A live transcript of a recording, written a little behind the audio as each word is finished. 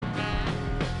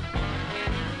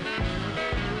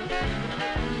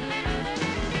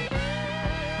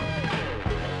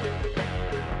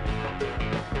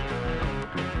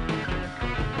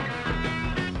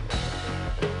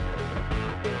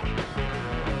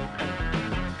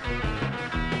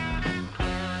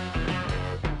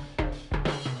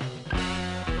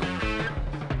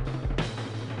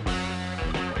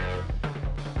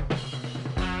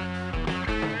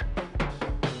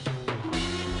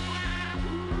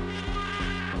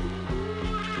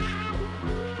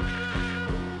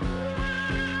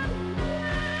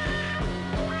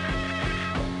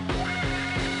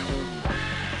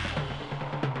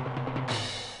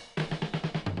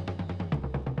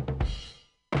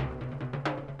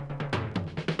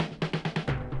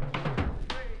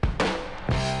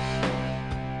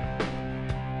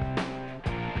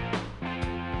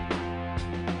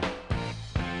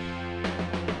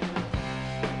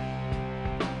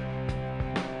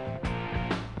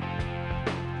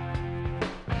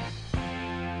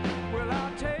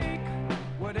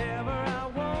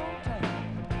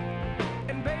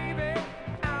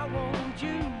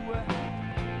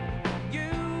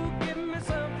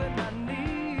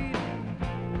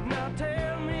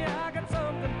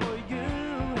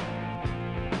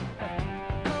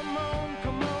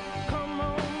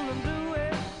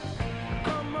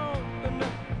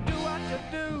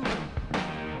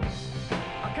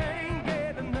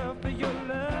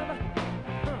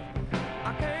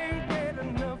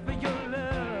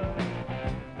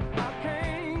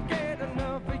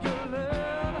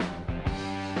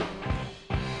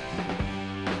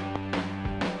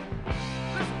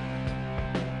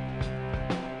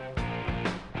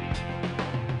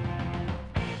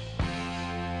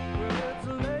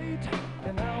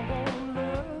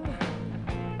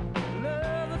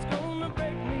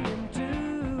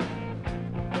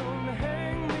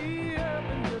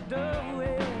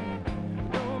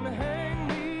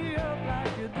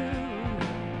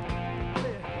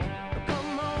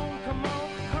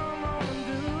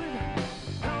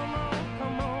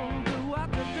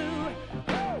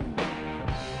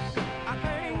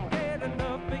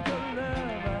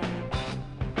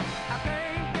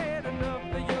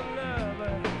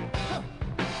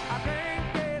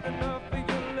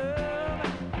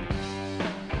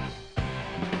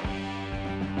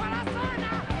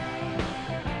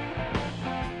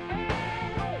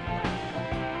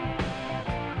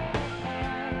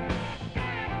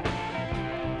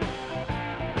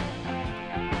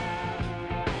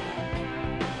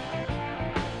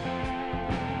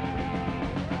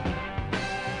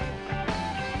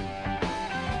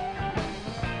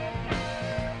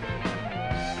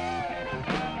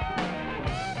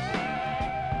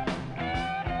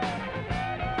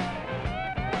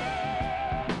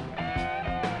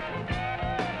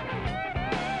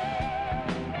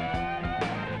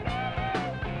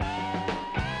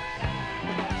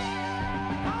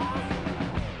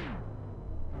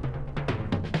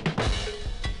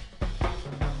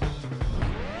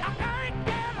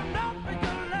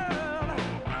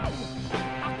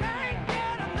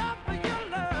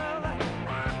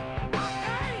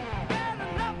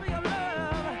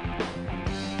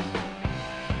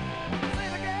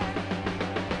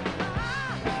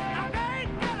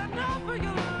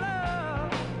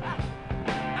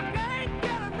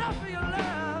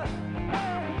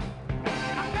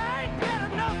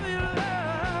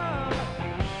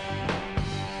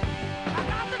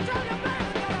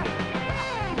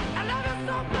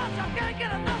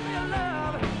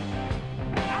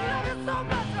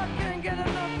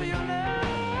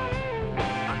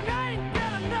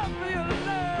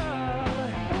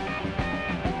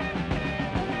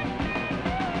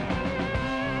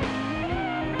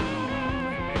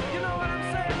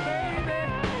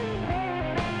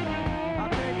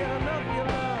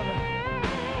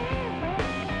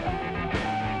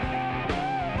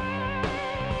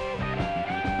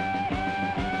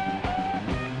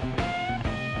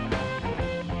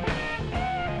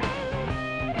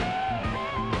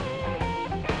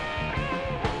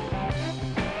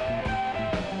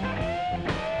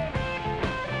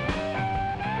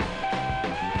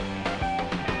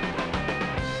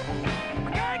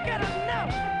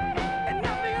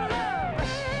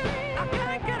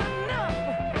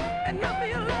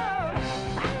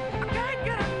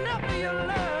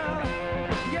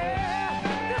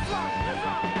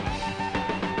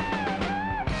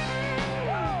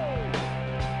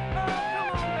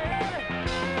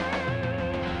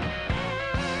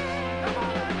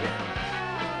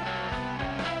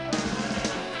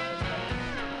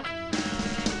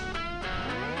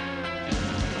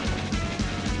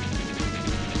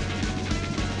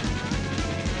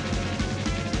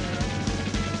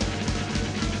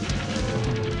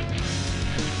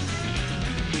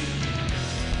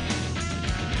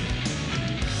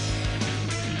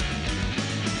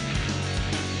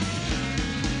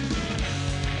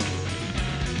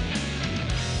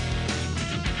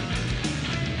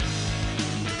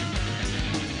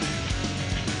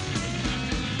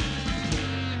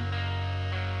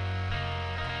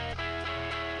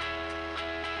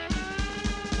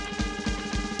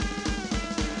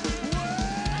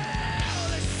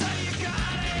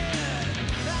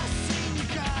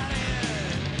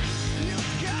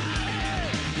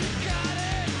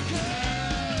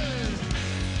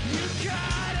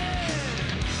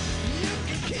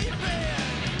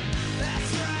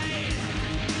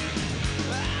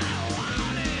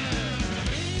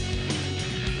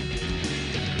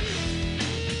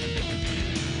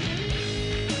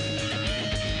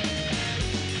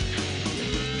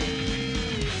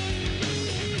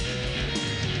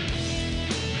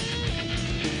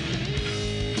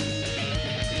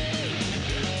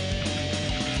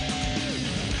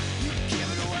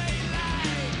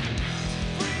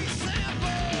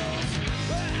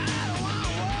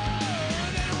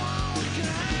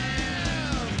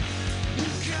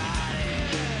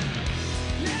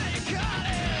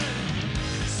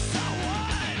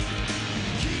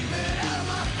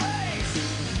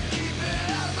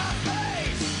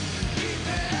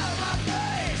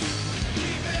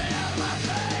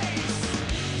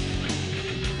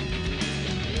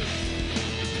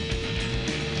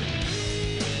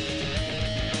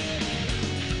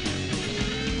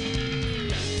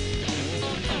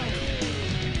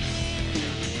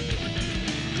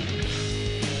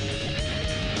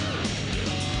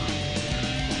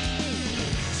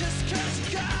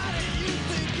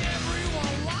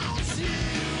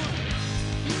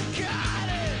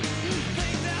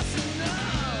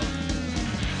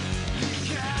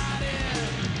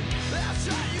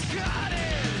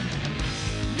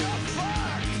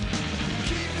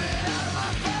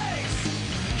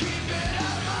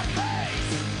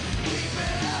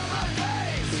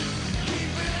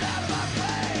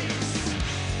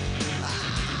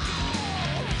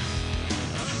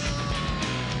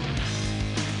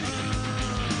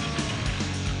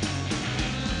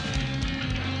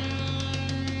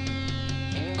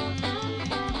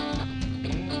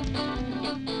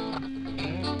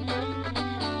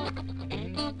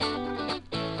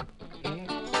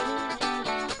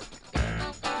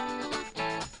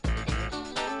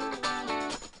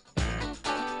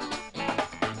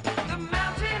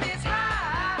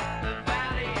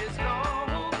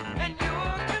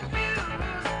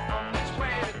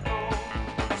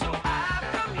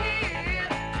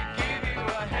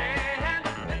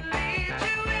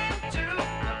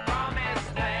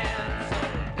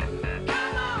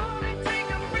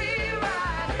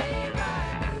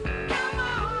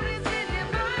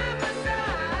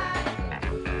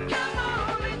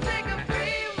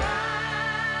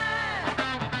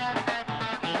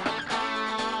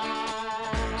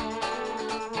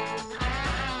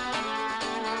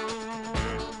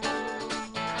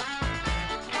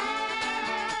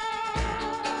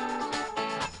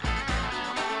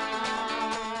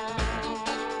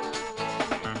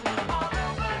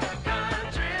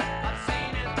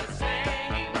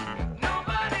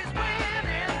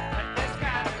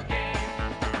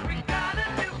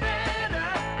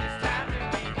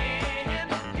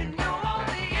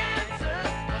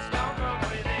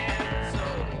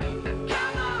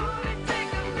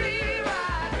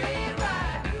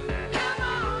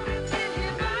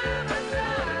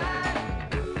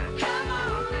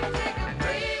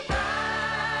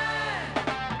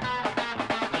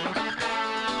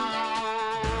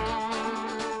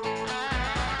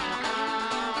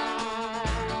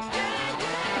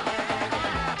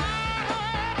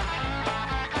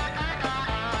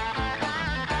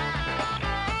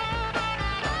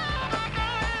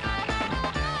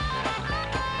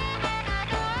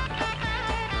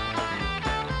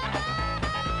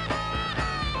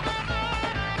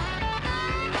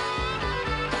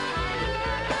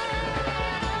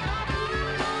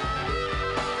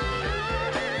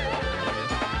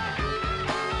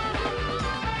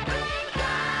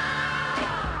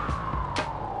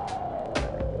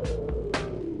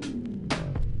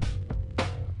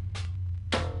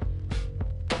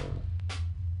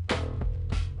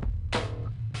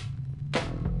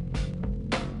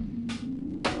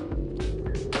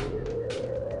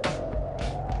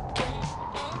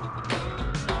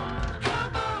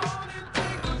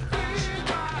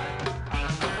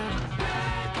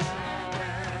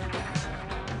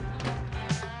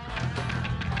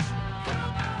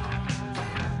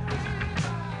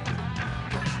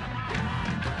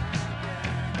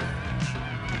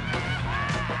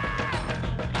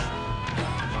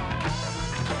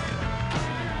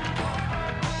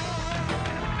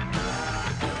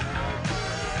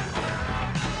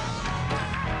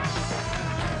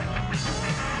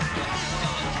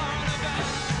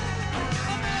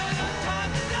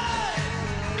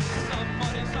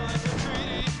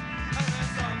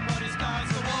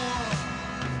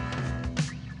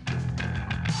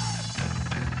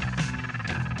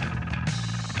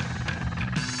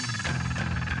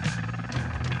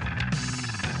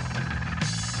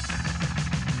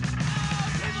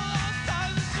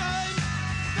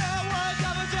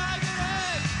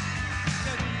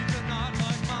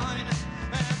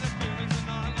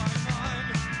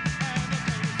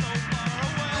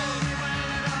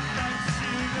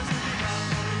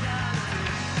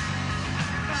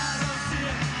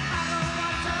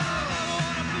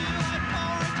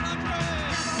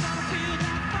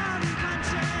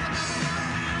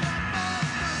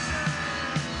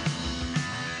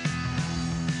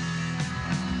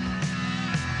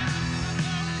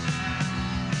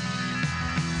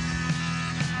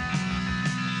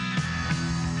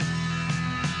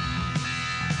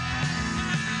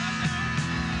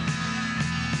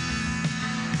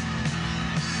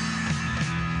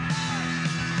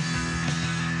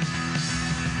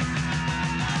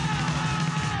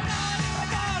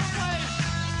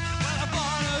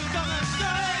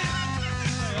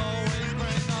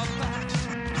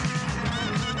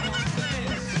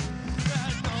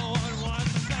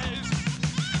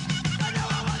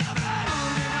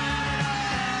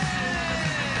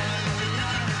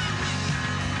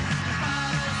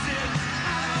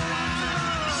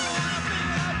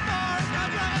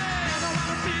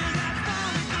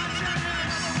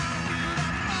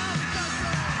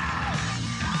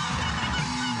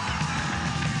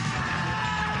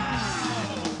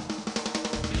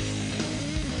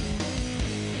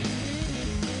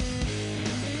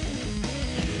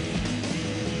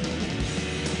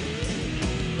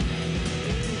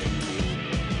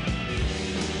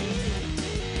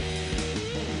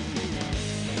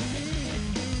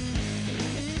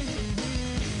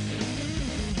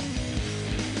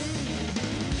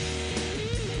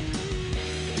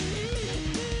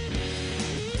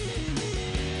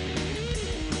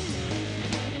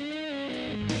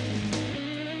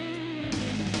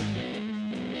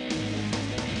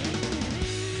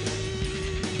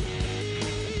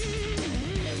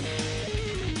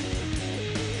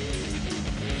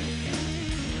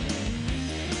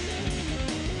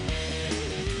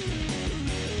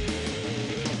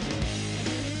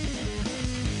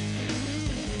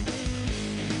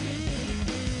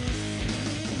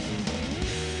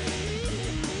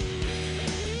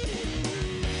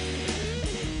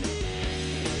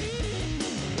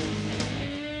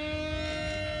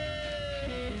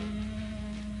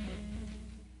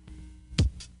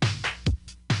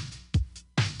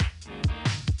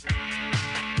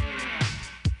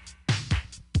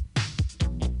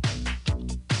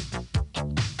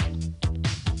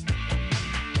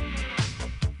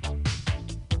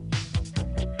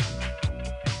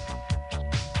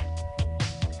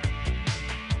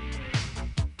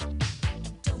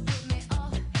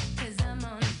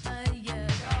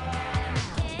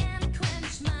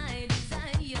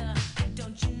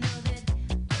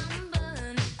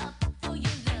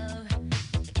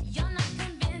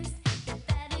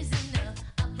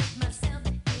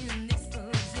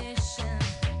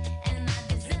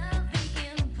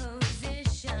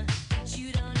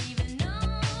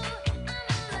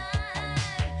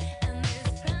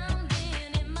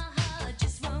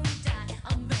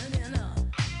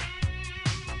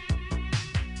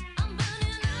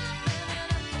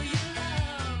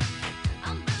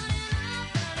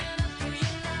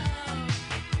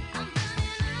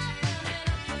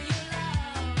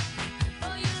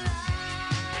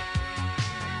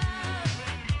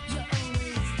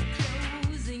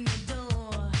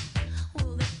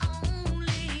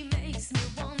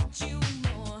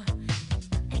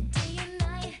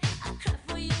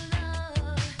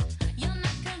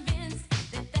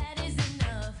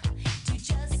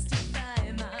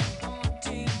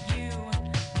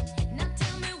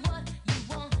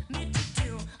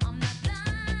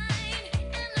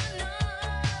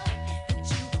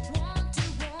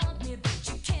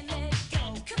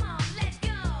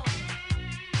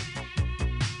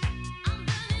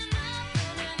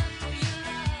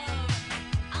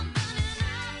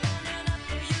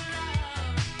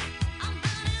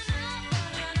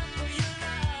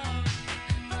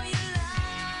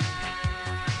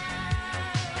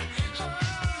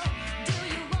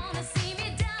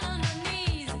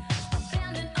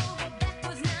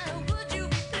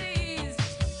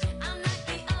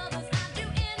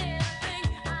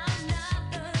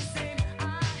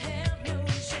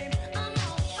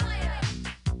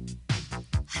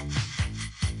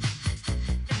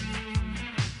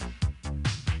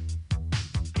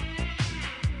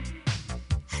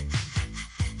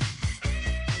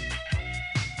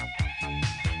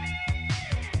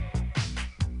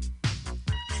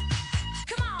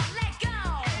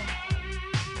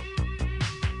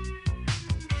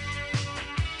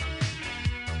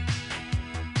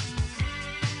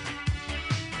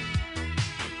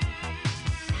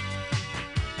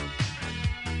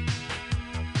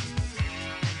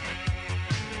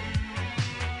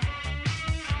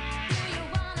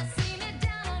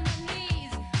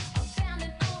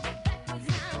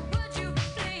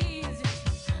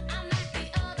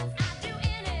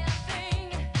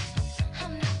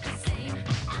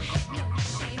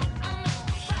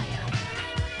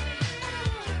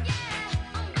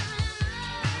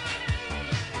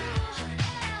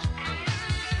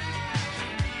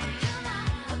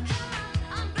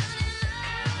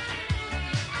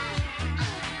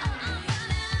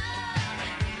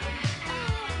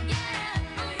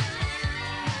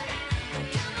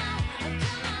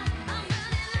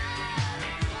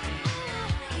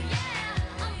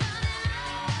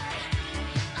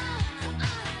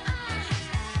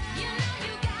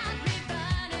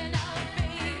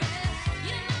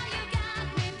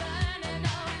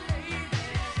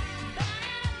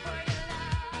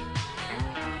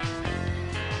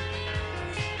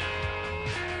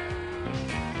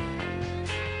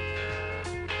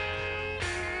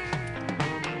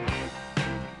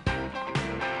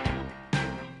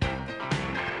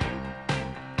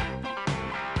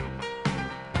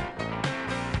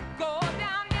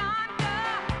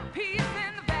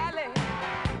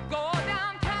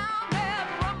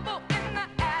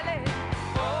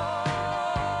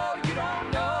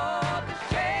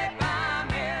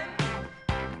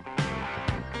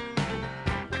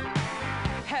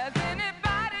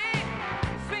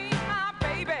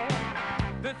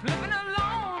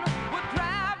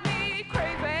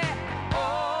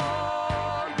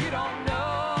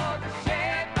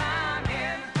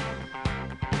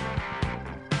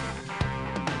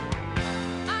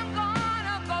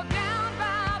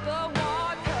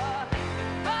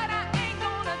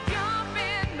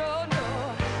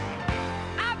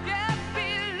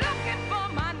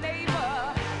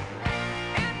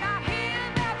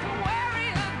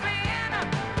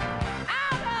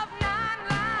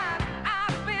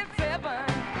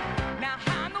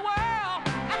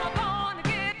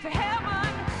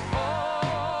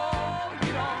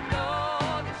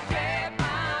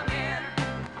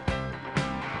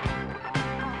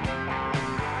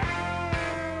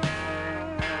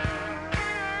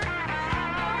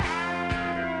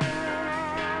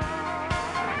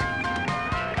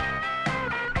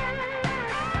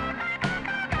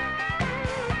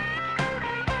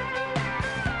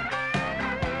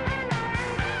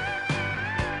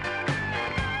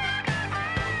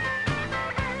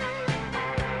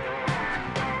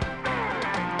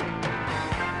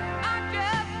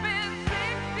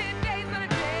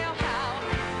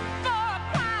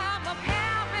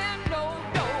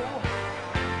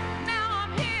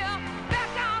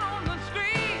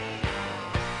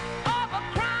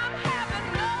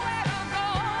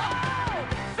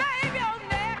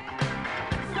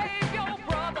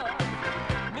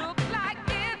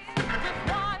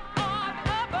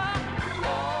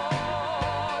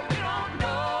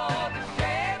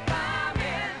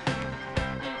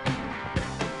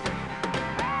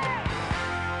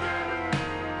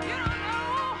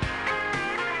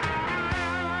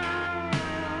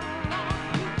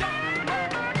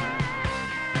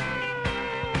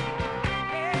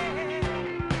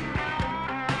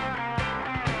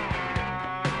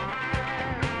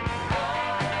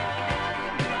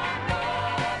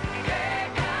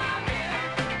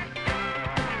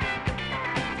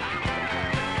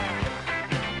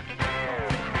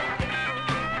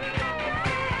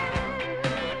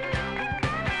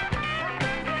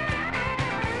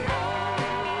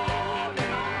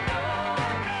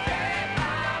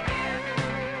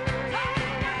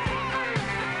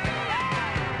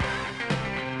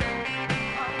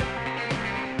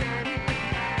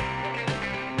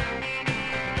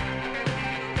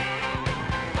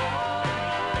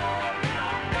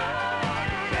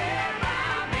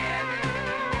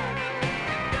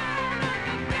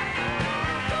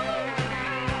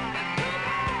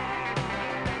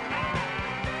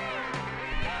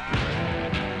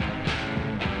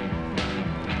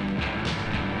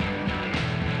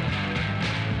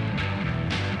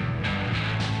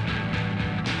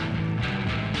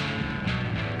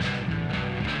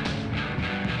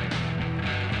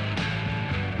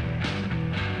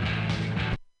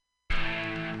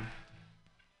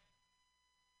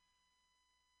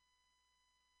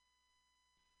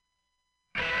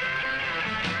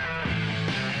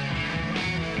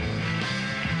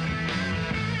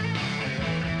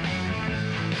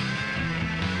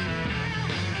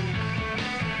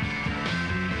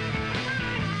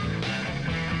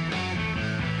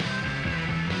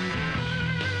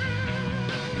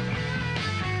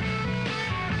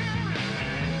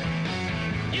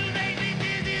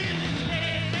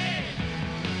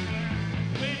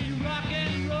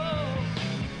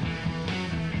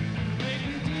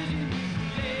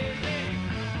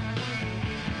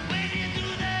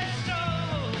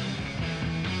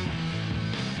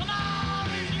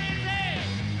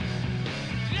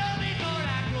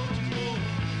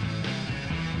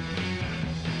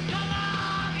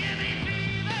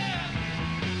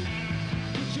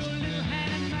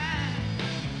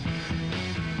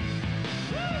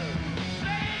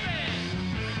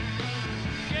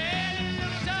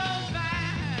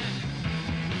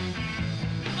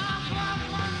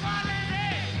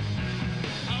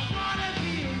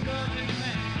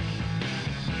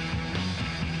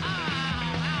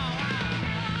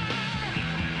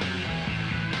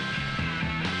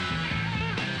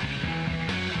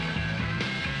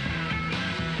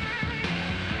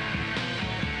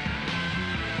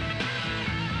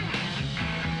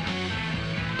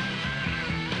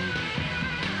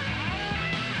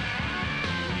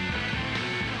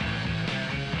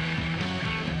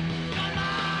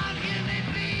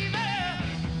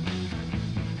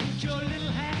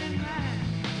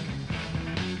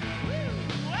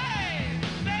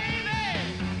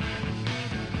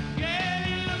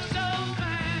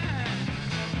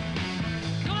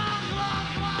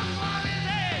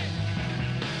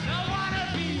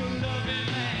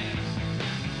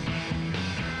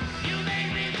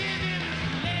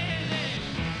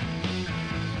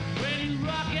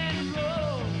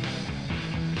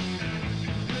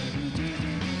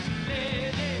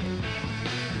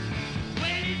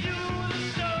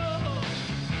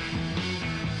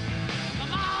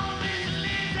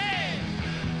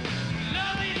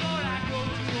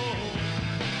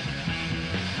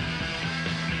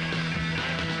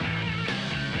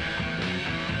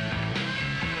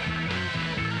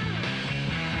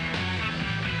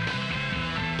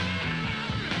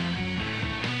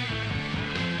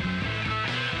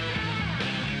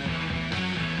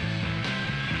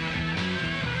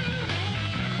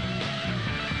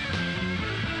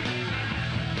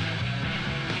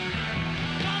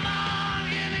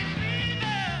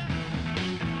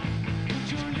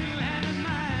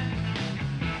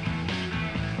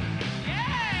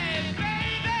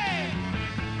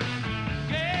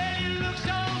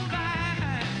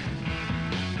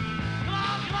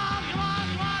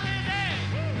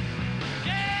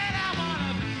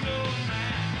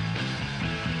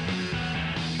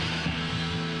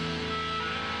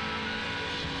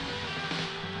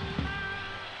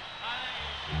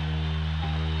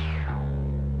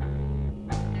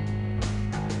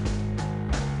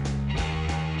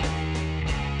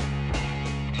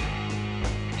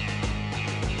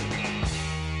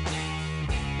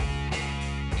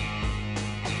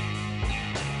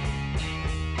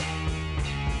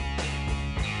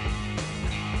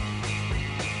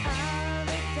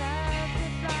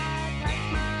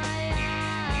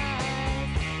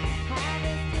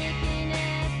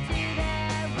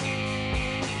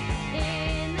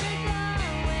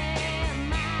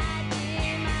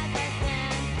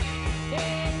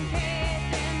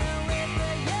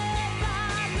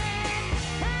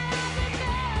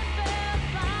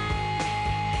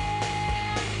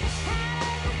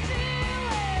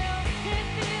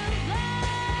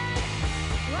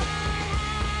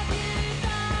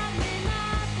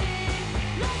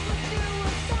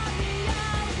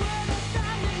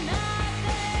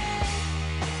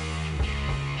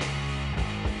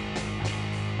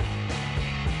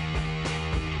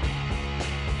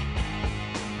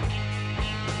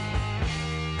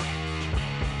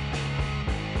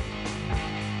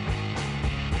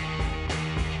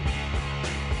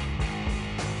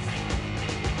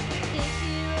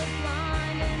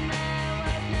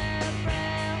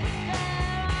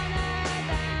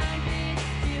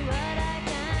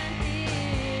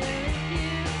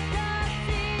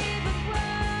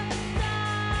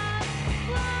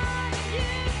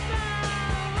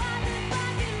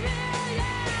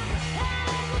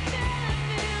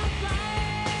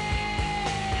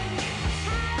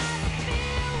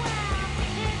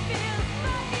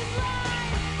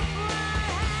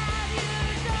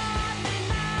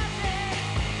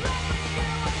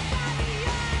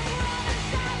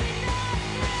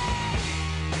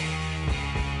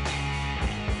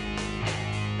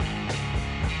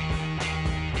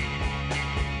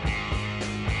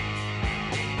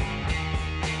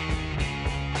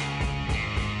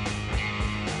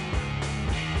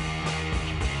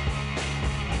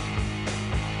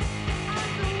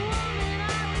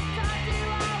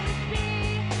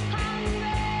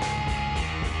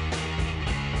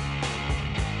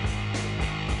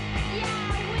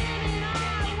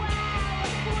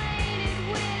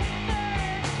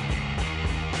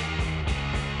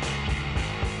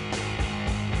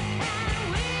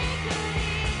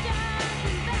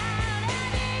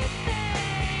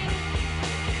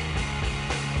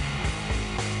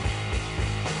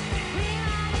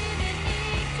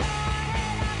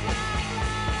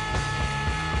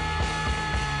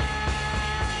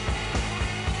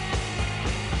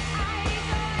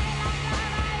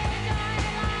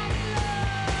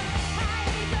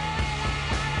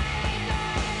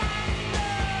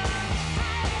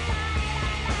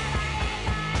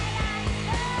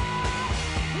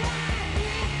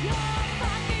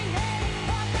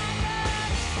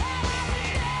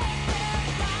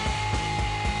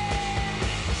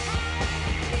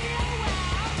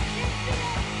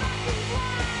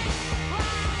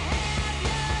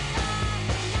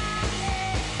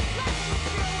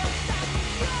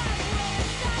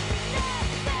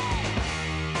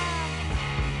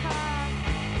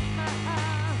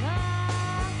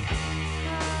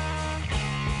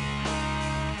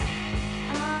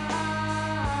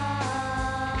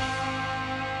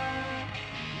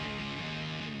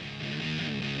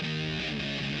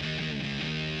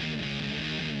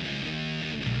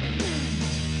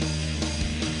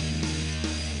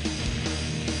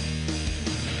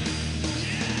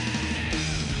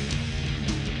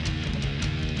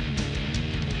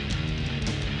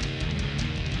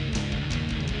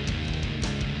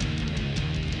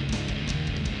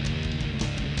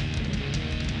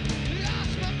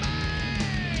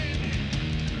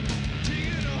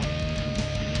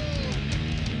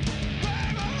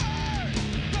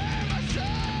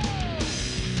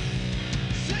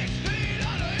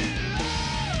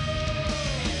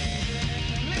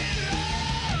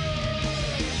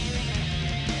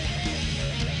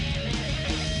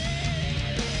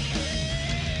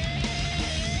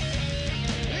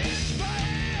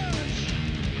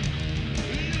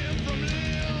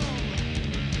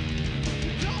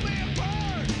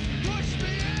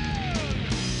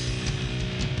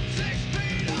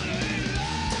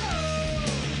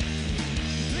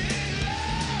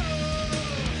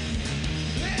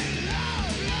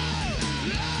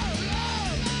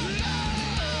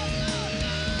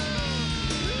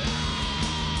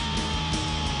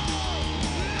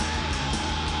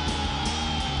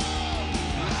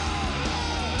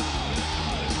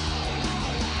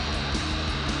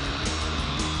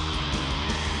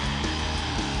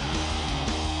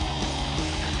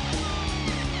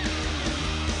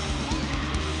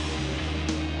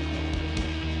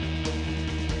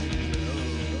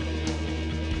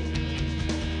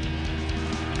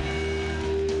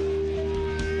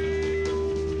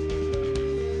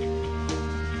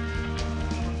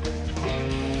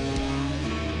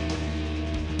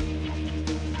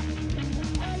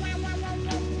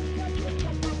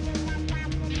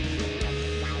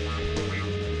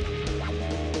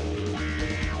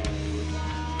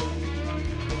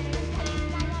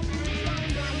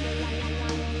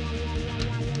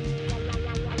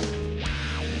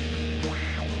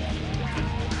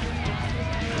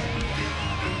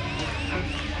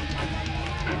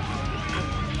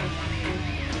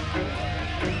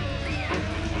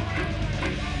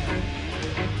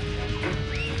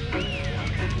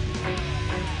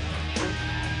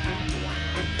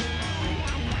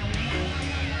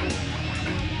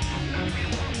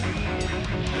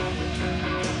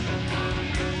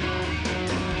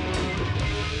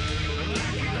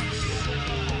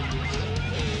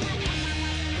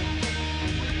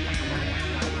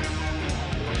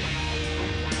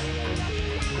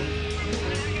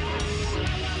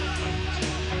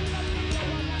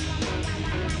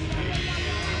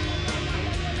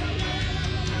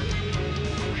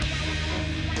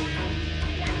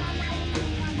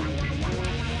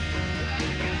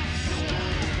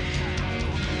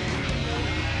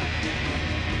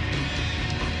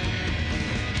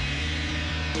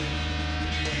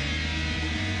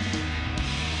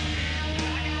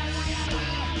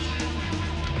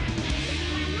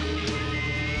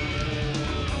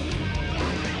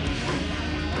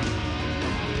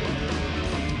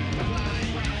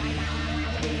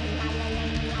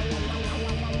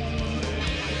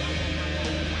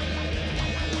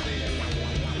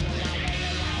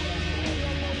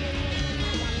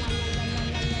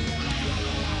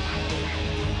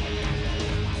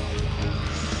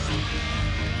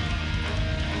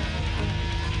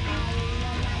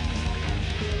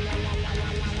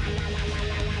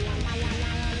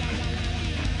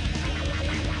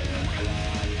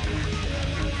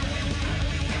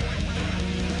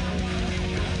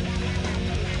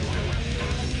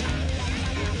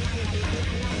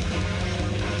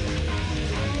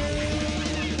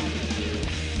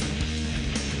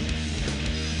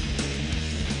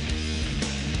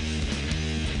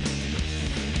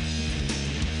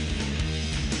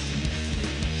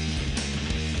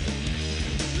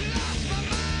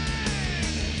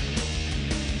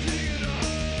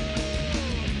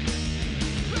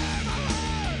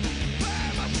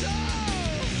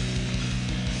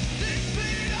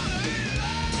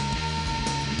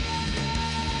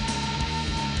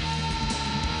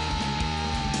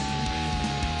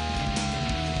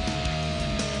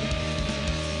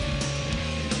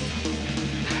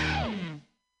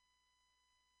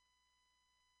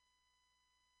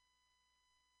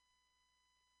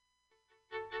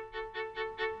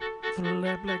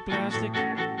Flat Black Plastic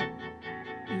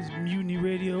is Mutiny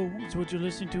Radio. It's what you're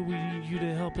listening to. We need you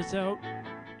to help us out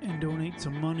and donate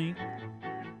some money.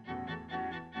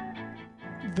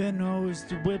 Venmo is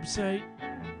the website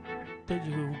that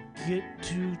you'll get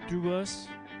to through us.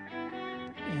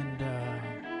 And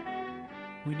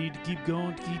we need to keep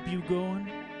going, to keep you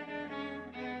going.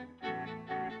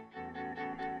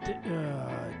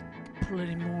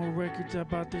 Plenty more records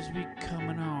about this week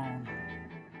coming on.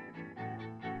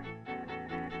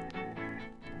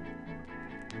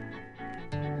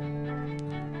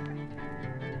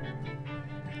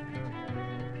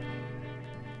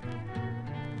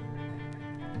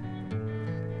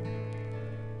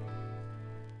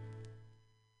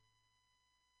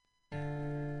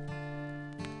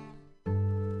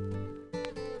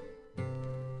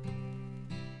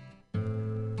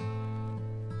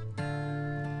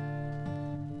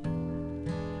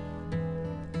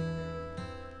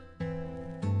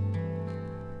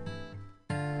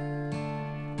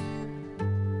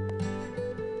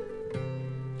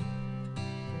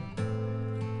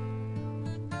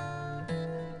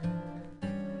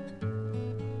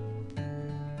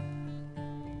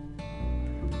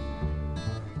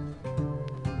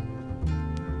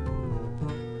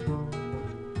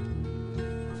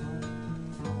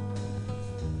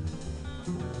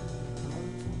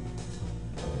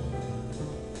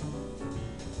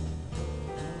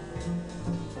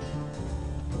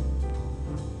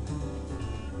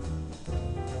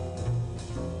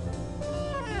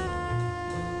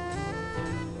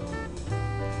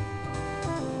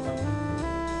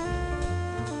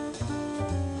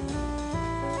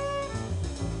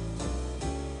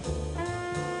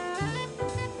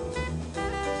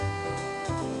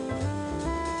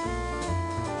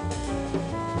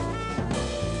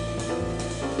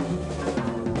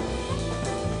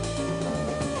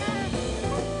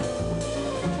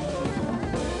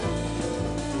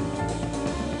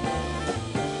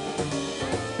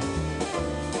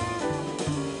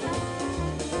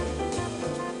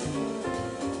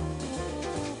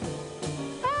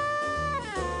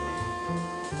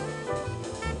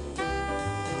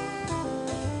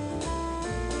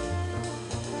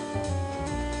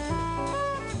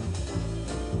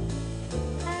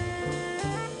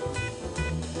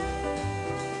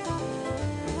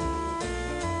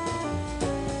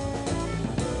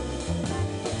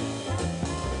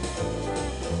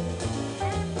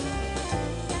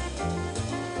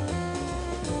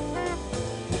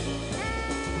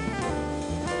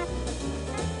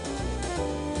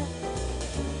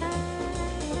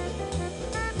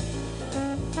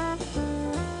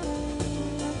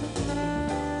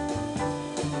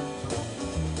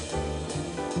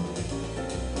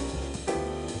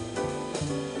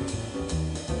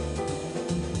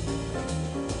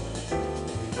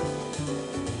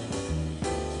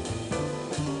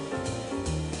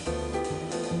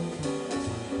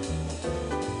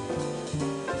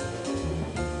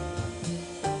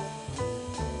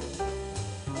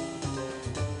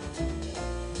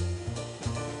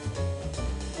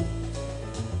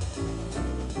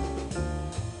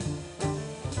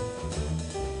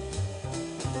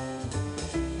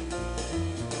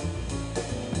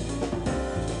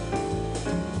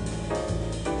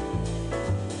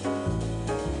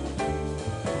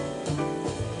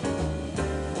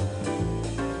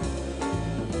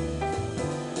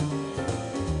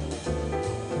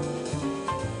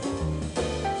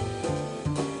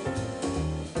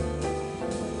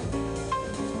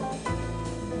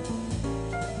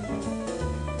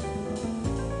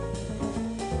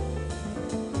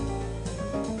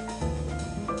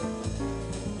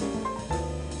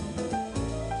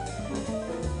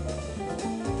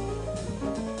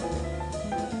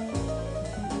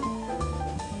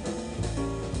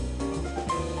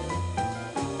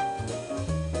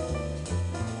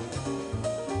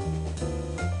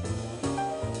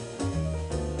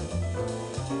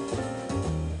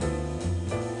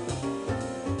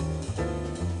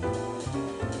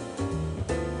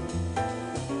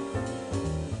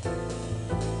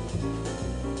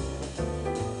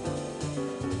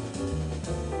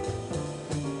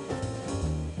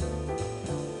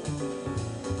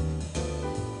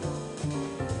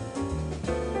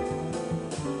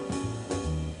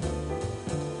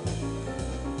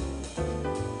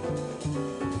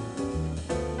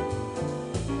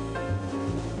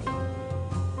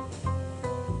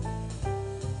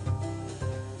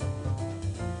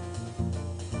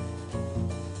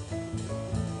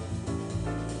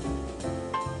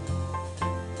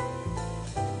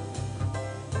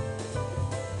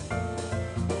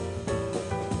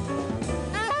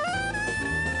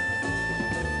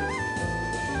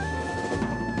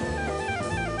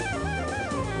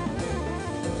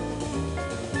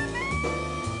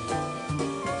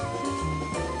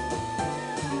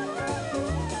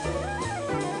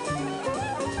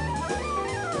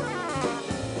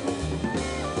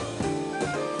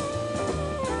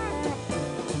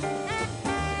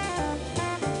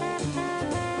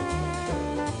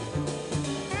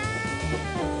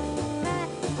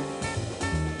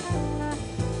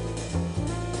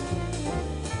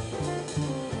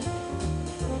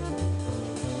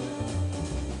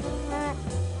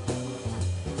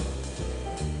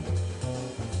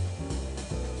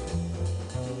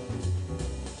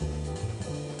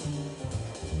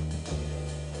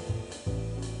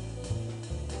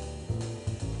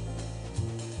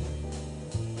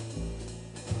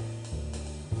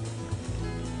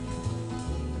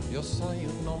 Yo soy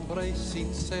un hombre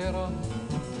sincero,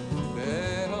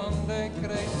 de donde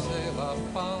crece la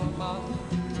palma.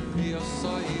 Yo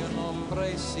soy un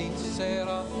hombre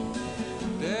sincero,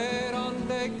 de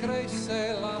donde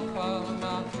crece la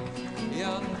palma. Y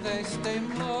antes de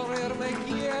morir me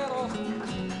quiero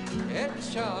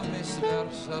echar mis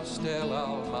versos del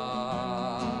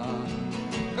alma.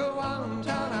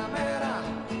 Guantanamera,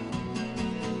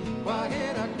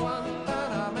 Guajira,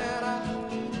 Guantanamera,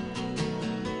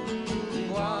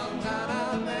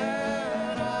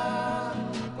 Guantanamera,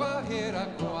 Guajira,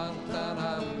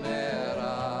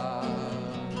 Guantanamera.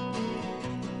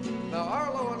 Now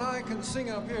Arlo and I can sing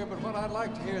up here, but what I'd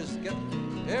like to hear is get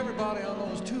everybody on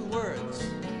those two words.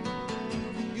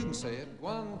 You can say it,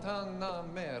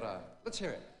 Guantanamera. Let's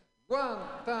hear it.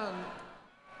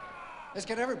 Let's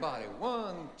get everybody.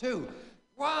 1, 2.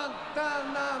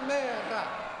 Guantanamera.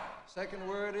 Second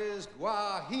word is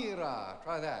Guajira.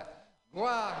 Try that.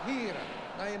 Guajira.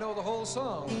 Now you know the whole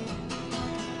song.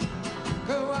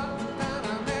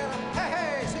 Guantanamera. Hey,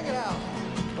 hey, sing it out.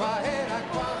 Guajira,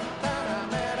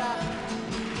 Guantanamera.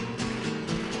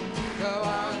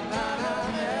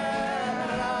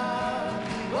 Guantanamera.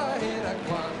 Guajira,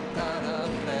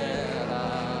 Guantanamera.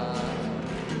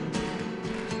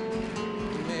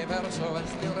 Mi verso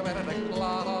es libre verde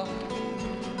claro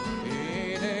y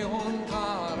de un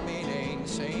carmine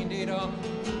encendido.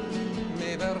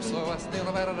 Mi verso es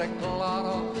libre verde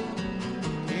claro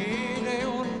y de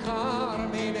un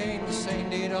carmine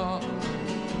encendido.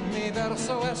 Mi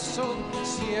verso es un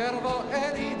ciervo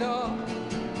herido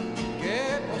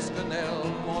que busca en el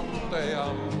monte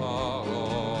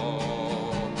amparo.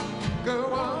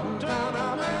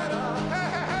 Guantanamera, hey,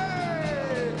 hey,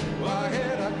 hey,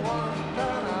 Guajira,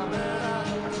 Guantanamera,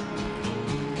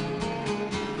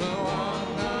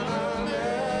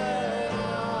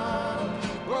 Guantanamera,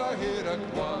 Guajira,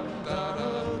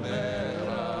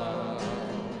 Guantanamera.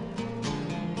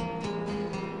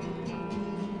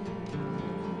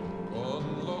 Con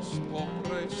los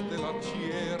pobres de la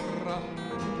tierra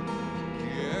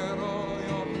quiero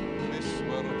yo mi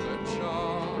suerte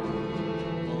echar.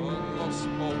 Con los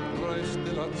pobres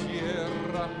de la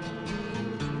tierra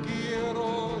quiero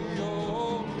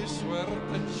yo mi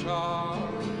suerte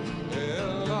echar. En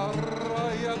la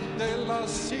raya de la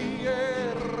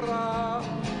sierra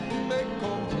me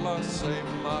complace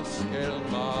más que el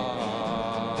mar.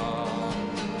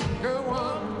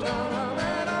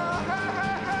 Guantanamera, hey,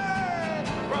 hey, hey,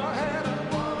 Guajira,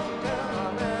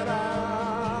 Guantanamera,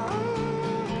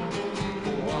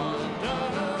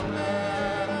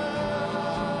 Guantanamera,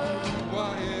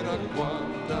 Guajira,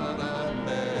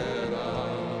 Guantanamera.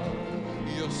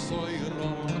 Yo soy un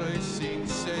hombre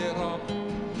sincero,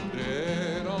 de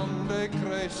donde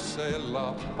crece la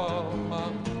palma.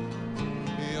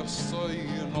 Yo soy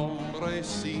un hombre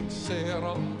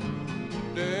sincero,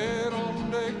 de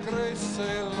donde crece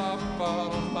la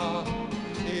palma.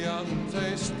 Y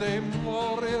antes de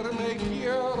morir me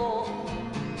quiero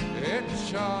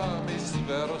echar mis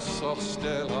versos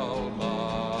del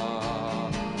alma.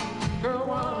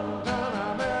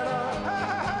 Guantanamera,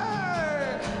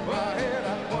 hey,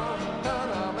 Guajira,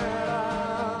 Guantanamera,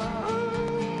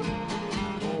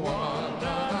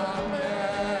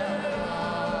 Guantanamera,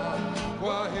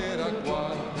 Guajira,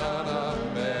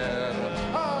 Guantanamera.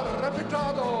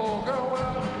 Repitado,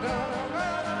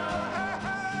 Guantanamera,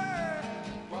 hey,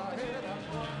 Guajira,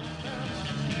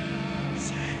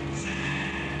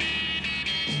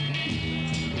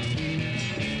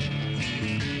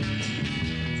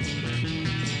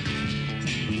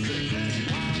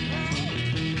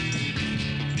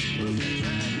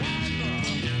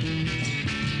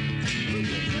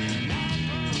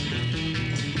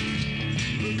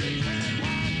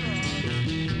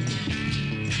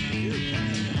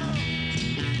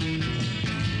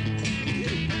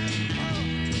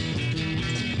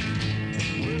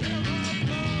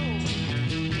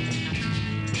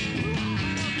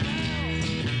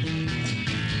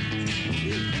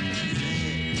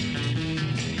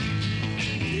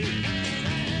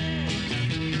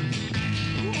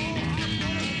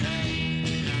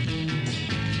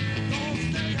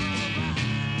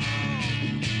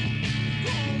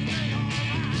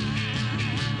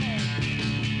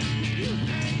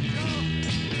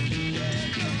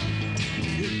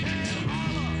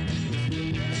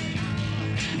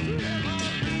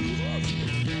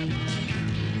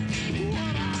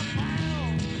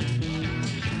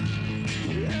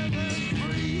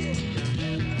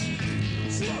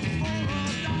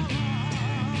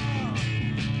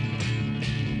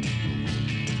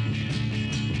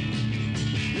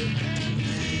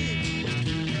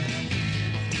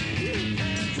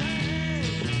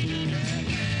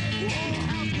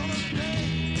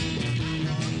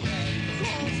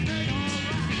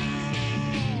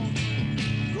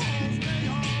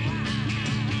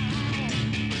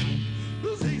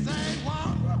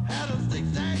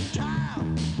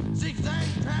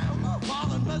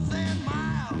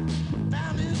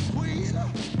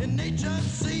 the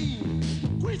scene.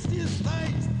 Twist his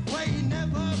face where he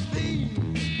never been.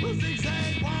 A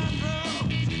zigzag wanderer,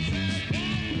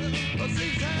 a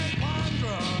zigzag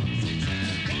wanderer.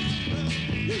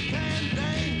 You can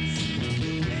dance,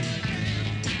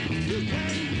 you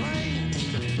can paint.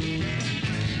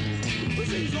 With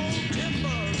these old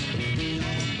timbers,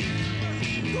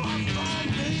 crossed on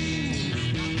beams,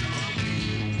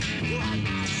 like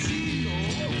my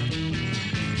shield,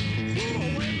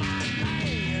 with my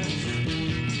lance.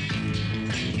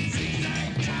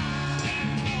 Zigzag child,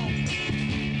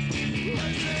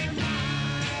 lazy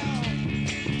mile,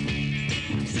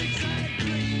 zigzag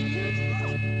dream,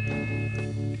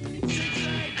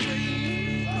 zigzag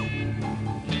dream.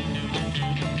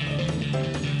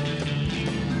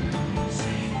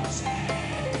 Zigzag.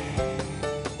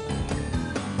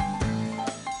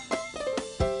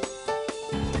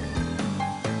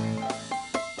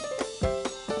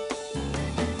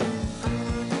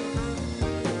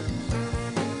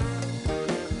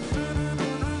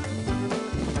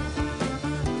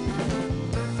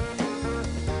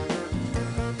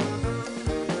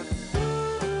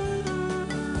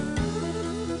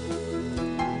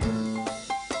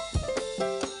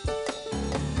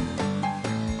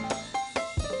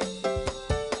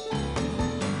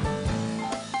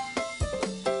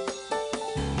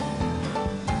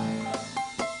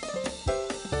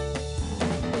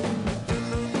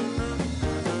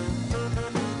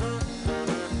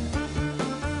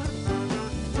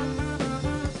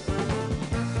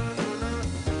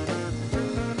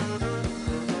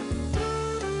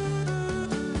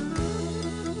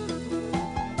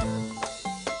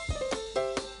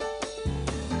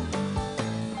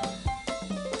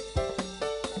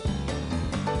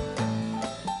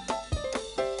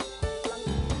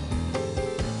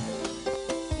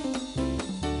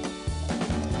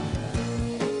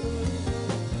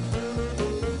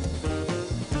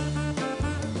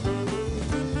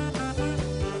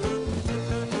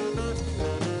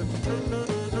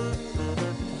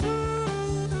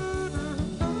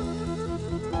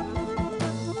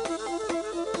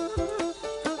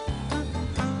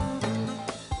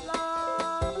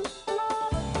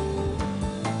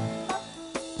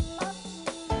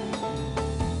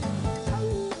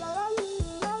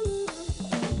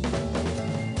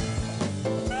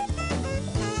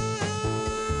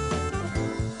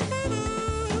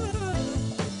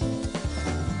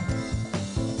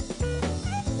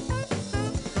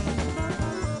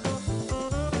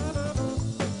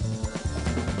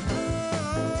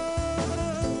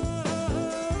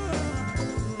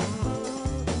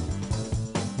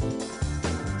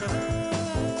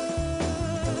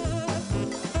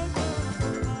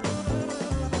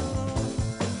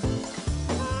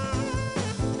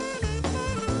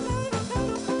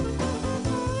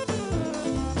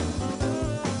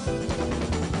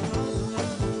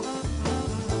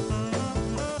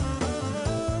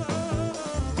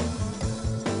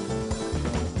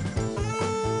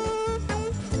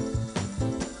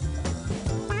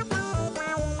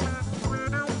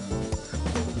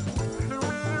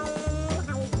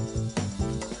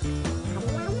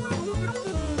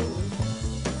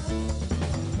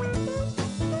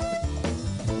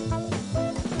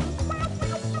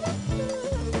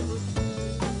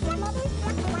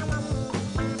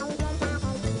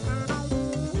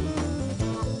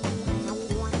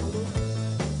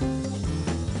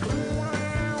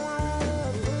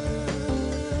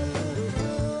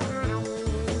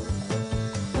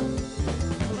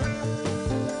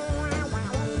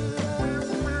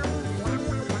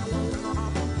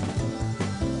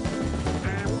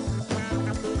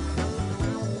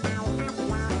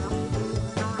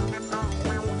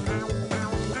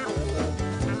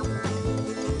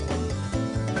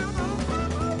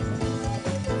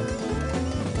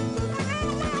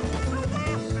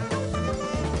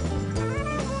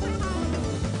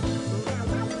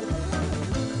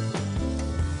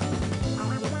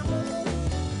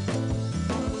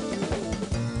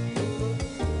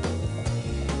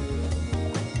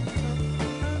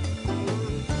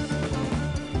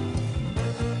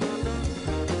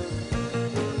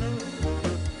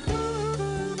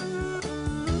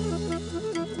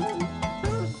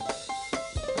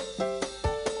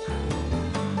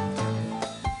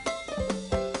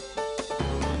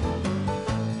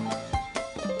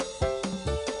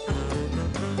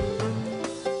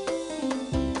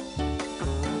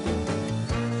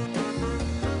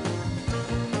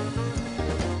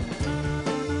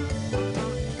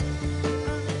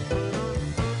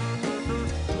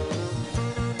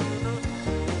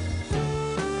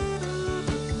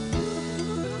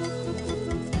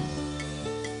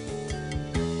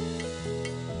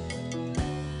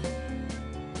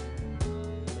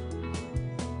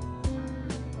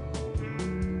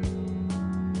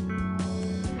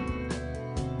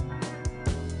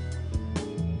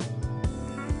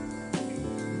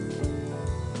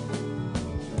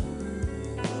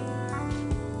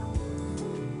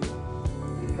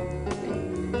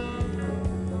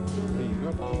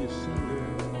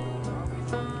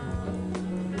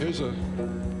 is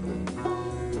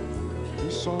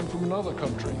a song from another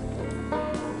country.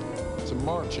 It's a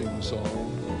marching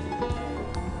song.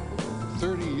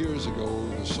 30 years ago,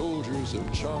 the soldiers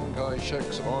of Chiang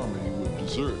Kai-shek's army would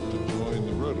desert to join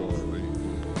the Red Army,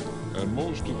 and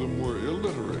most of them were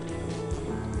illiterate.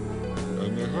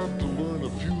 And they had to learn a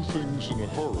few things in a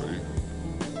hurry.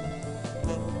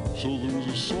 So there was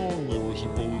a song they were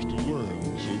supposed to learn.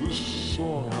 So this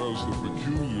song has the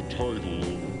peculiar title,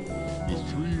 The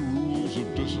 3 Rules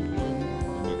of Discipline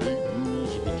and the 8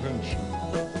 Rules of Attention.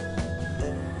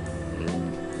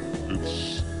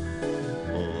 It's,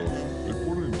 they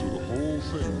put into the whole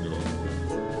thing,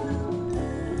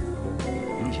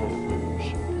 here's how it goes.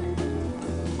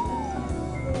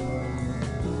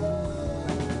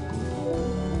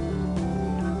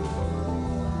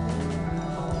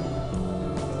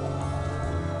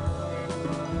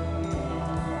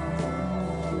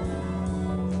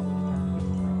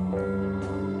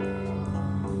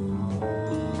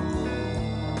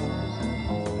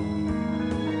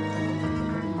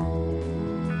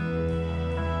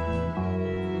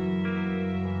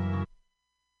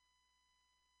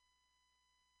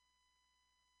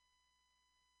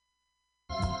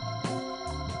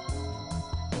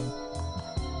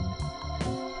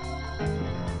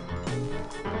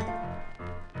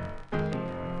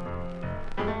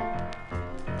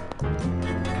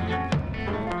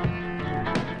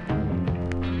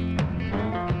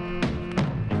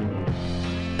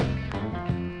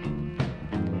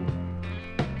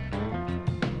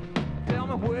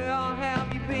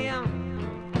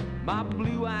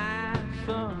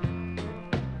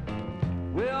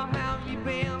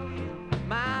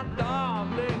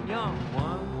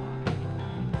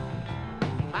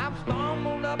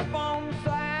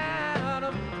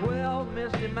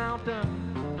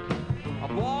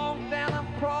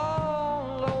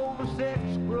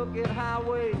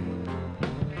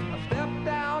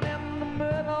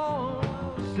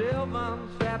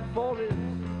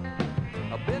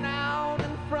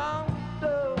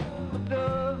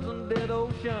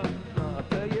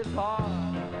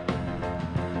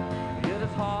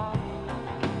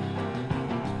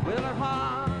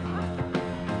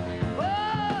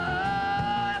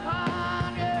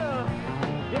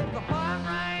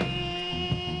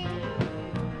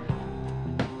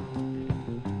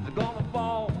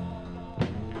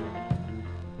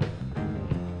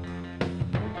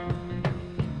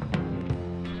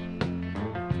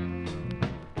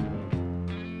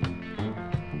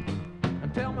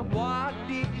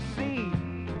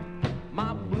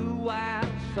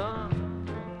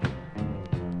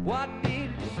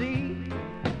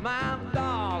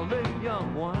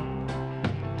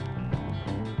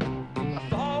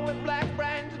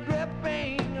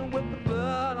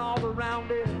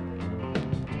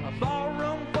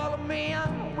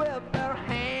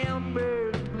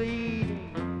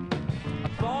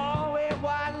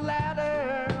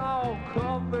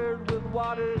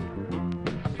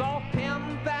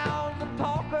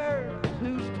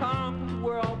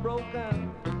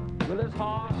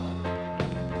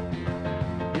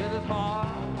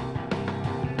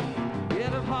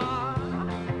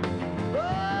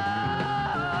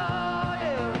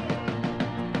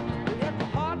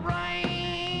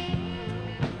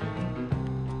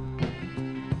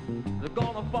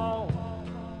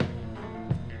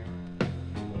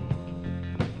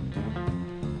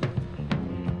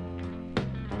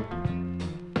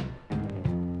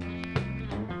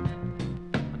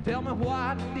 Tell me,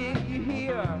 what did you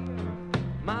hear,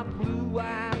 my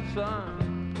blue-eyed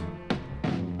son?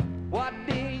 What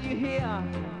did you hear,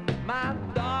 my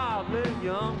darling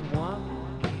young one?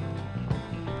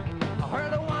 I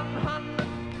heard the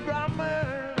 100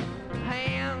 drummers'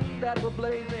 hands that were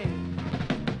blazing,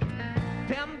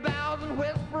 10,000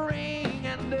 whispering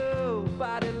and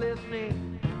nobody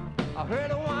listening. I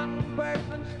heard a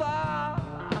one-person star,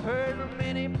 I heard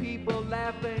many people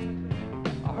laughing.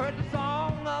 I heard the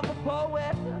song of a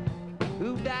poet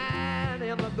who died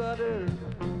in the gutter.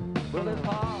 Well, it's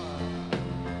hard.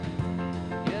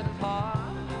 Yeah, it's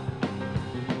hard.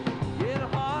 Yeah,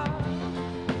 it's hard.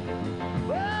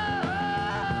 Oh,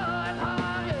 it's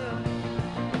hard, yeah.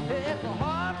 It's a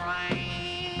hard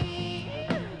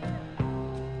rain.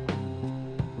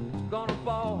 It's gonna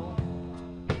fall.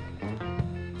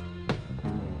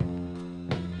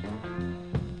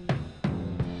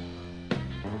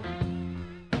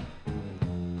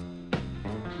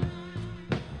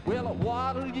 Well,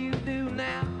 what'll you do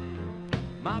now,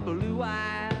 my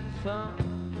blue-eyed son?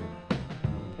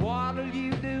 What'll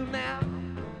you do now,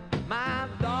 my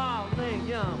darling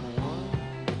young one?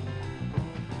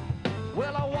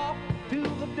 Well, I walked to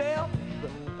the depths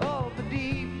of the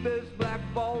deep blue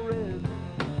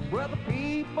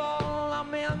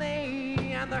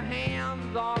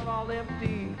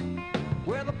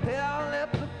where the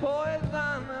pellets of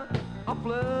poison are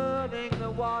flooding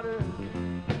the water.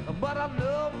 But I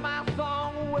love my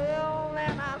song well,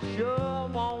 and I sure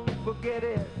won't forget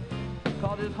it,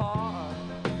 'cause it's hard.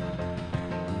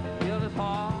 Well, it's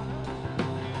hard.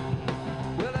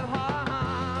 Well, it's hard.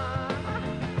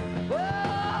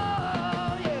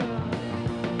 Oh, yeah.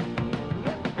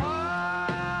 It's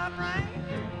hard rain.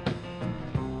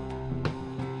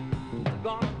 It's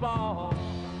gonna fall.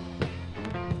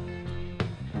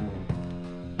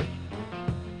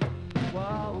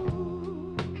 Wow.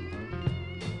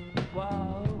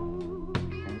 Wow.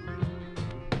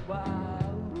 Wow.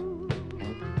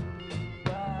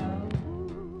 Wow.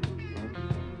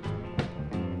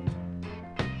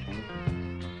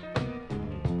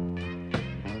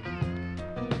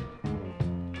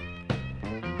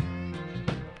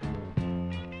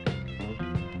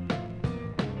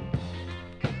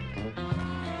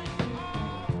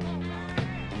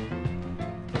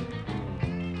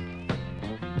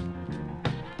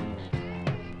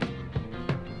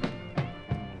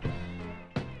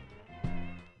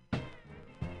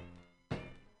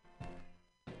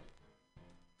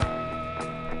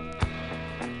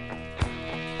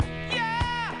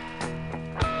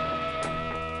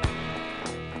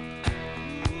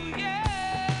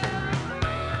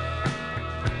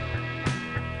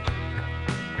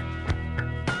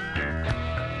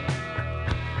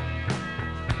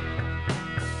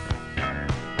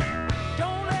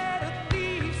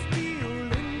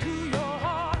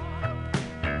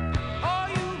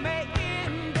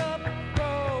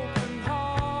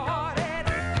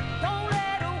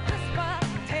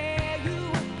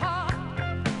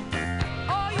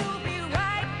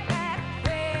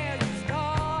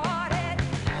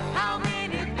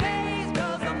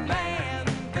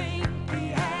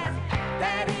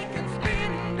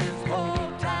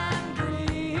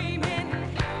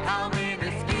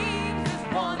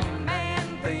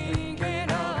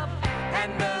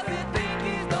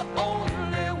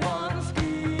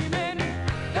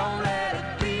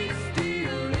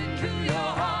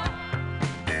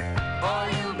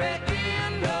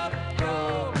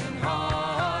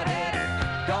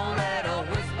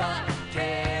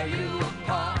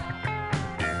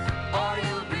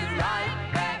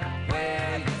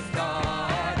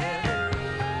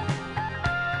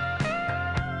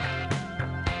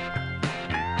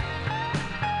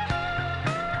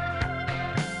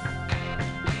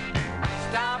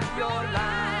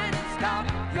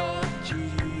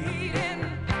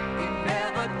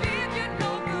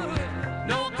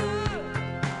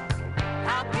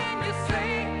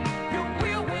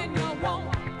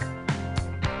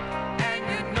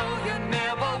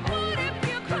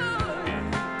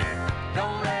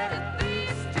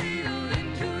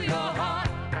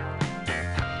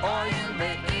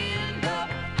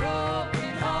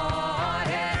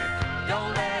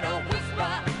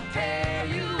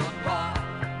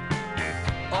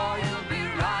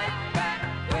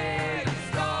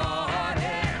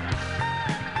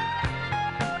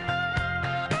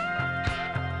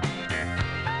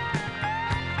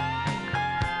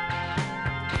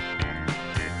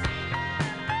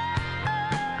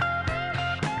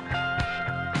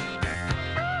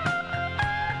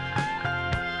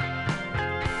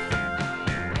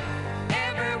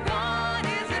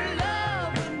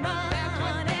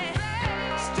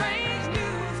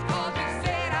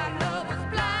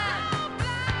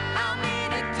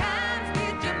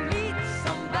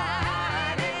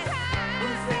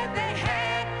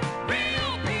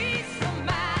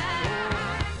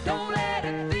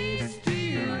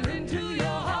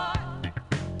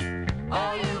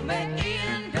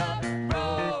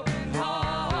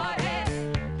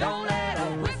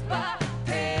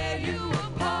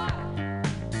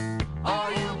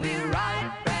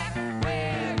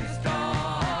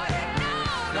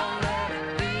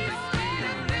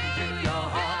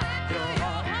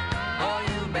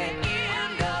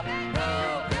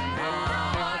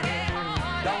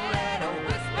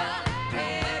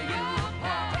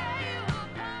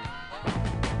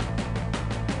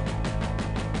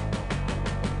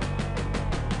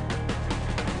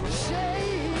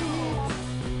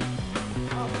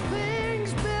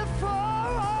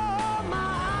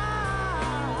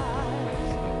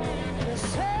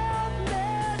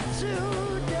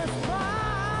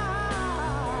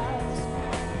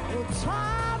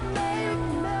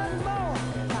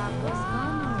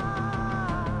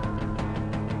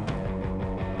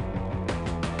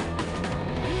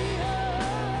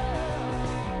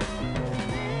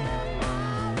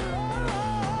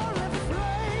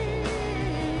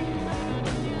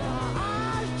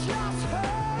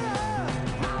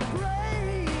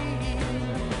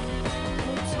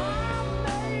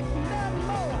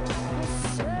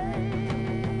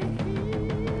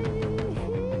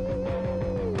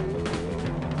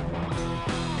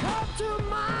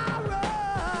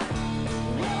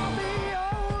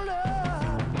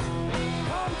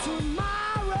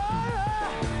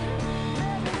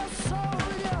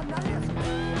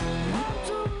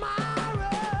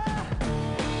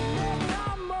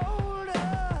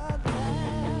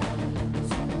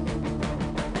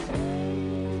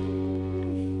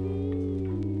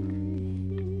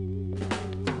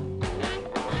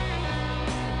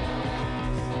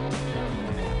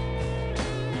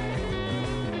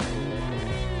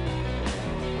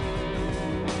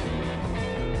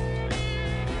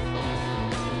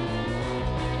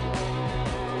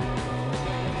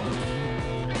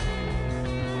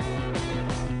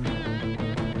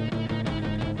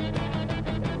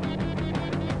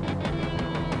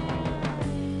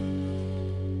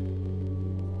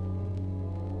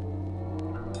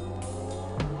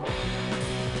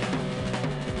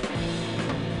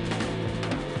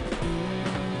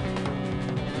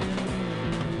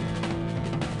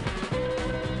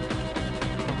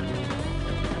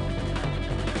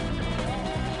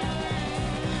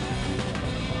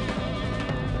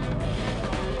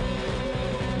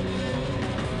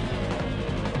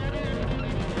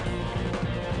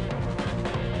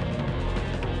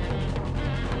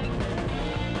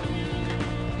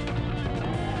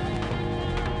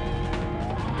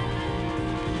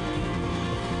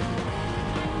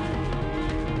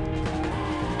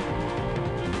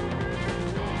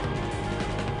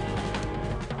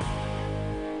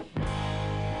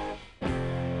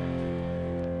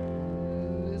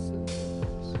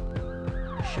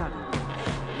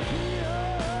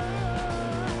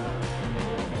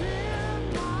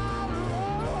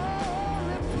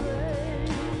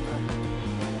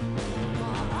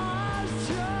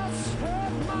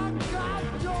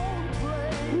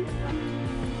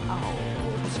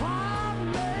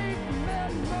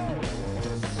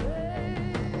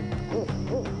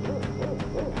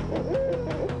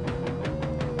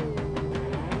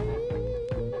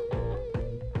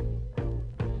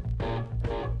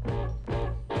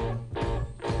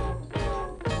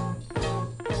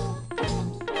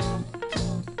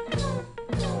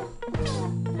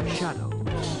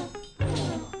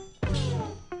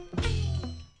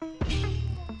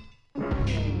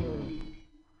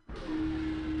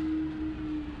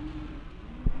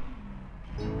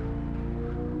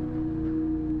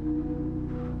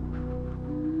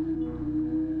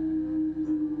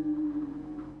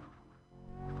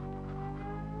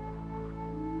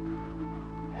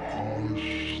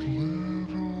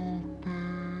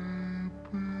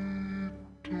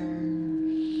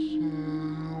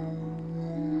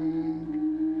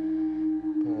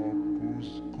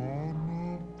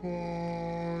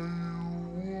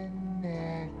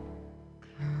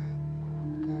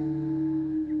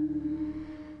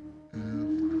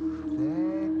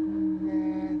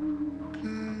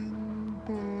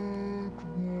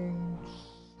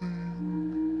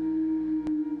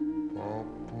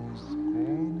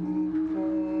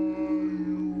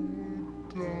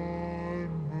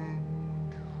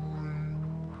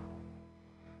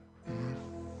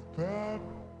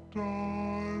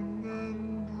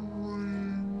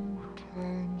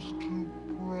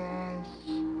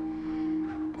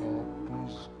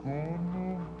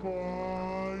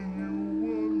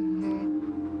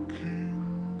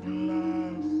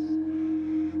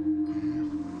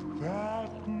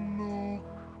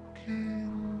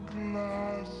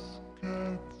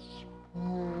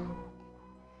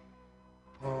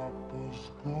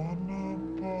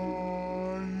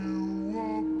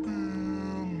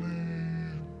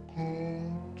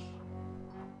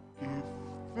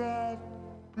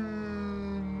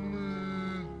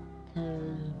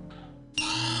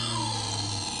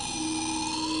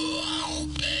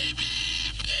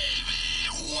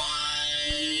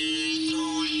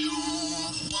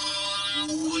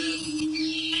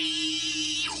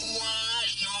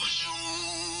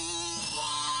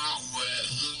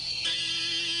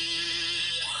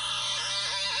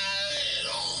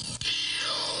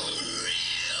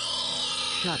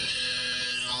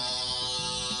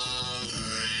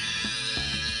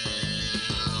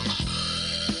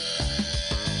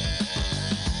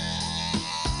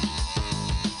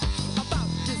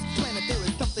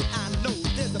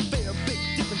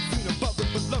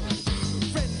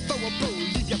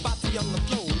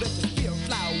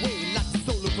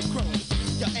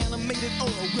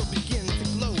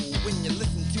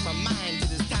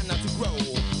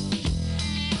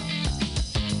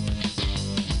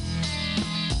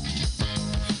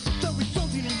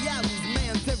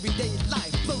 everyday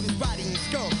life. Float his riding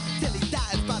skull till he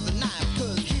dies by the knife.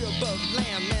 Cause here above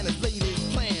land, man has laid his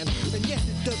plan. And yes,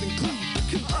 it does include the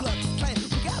Ku Klux Klan.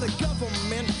 We got a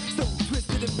government so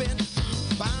twisted and bent.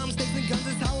 Bombs, stakes, and guns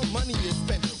is how our money is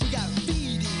spent. We got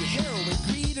VD, heroin,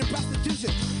 greed, and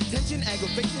prostitution. Tension,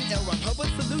 aggravation, L. Ron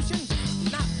Hubbard solution.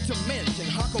 Not to mention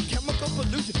hardcore chemical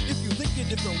pollution. If you think a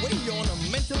different way, you're on a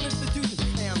mental institution.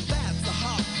 And that's a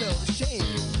heartfelt shame.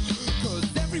 Cause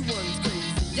everyone's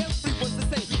crazy, everyone's the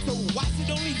same. So why should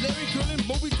only Larry, Curl, and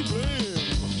Moby to blame?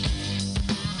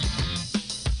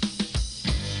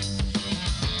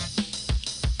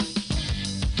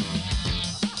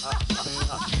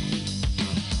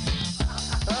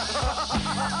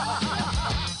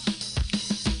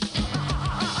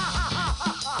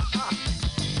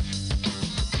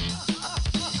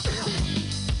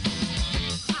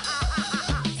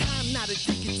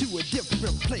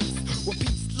 Where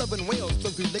peace-loving whales flow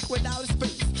through liquid outer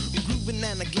space. Grooving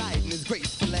and gliding is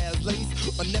graceful as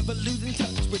lace, or never losing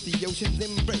touch with the ocean's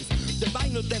embrace.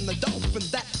 Diviner than the dolphin,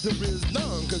 that there is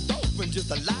none. Cause dolphins just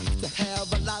like to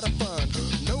have a lot of fun.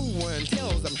 No one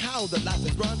tells them how the life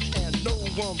is run, and no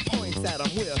one points at them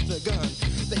with a gun.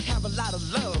 They have a lot of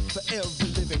love for every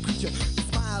living creature. The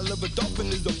smile of a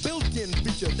dolphin is a built-in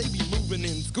feature. They be moving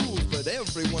in schools, but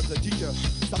everyone's a teacher.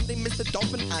 Someday, Mr.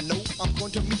 Dolphin, I know I'm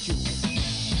going to meet you.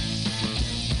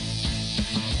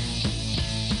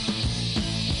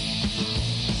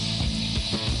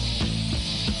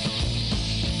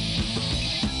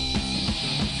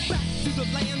 The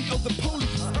land of the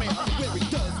policeman, where he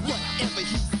does whatever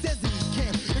he says he can,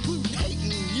 including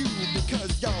hating you because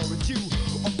you're a Jew,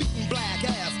 or beating black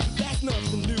ass, that's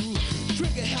nothing new.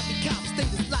 Trigger happy cops, they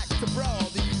just like to brawl.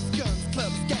 They use guns,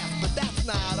 clubs, gas, but that's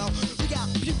not all. We got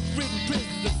puke-ridden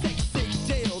prisons and sex-sick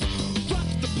jails. Rock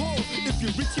the pole, if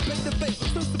you're rich you pay the bail.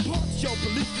 So support your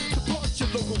police, support your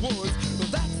local wars.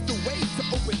 That's the way to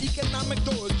open economic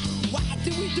doors. Why do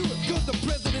we do it? Cause the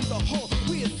president's a whore.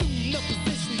 We assume the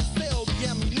position to sell the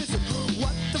ammunition.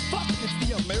 What the fuck? It's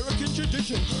the American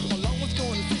tradition. Along with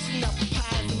going fishing out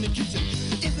pies in the kitchen.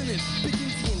 Isn't it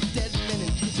picking seeing dead men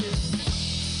in kitchens?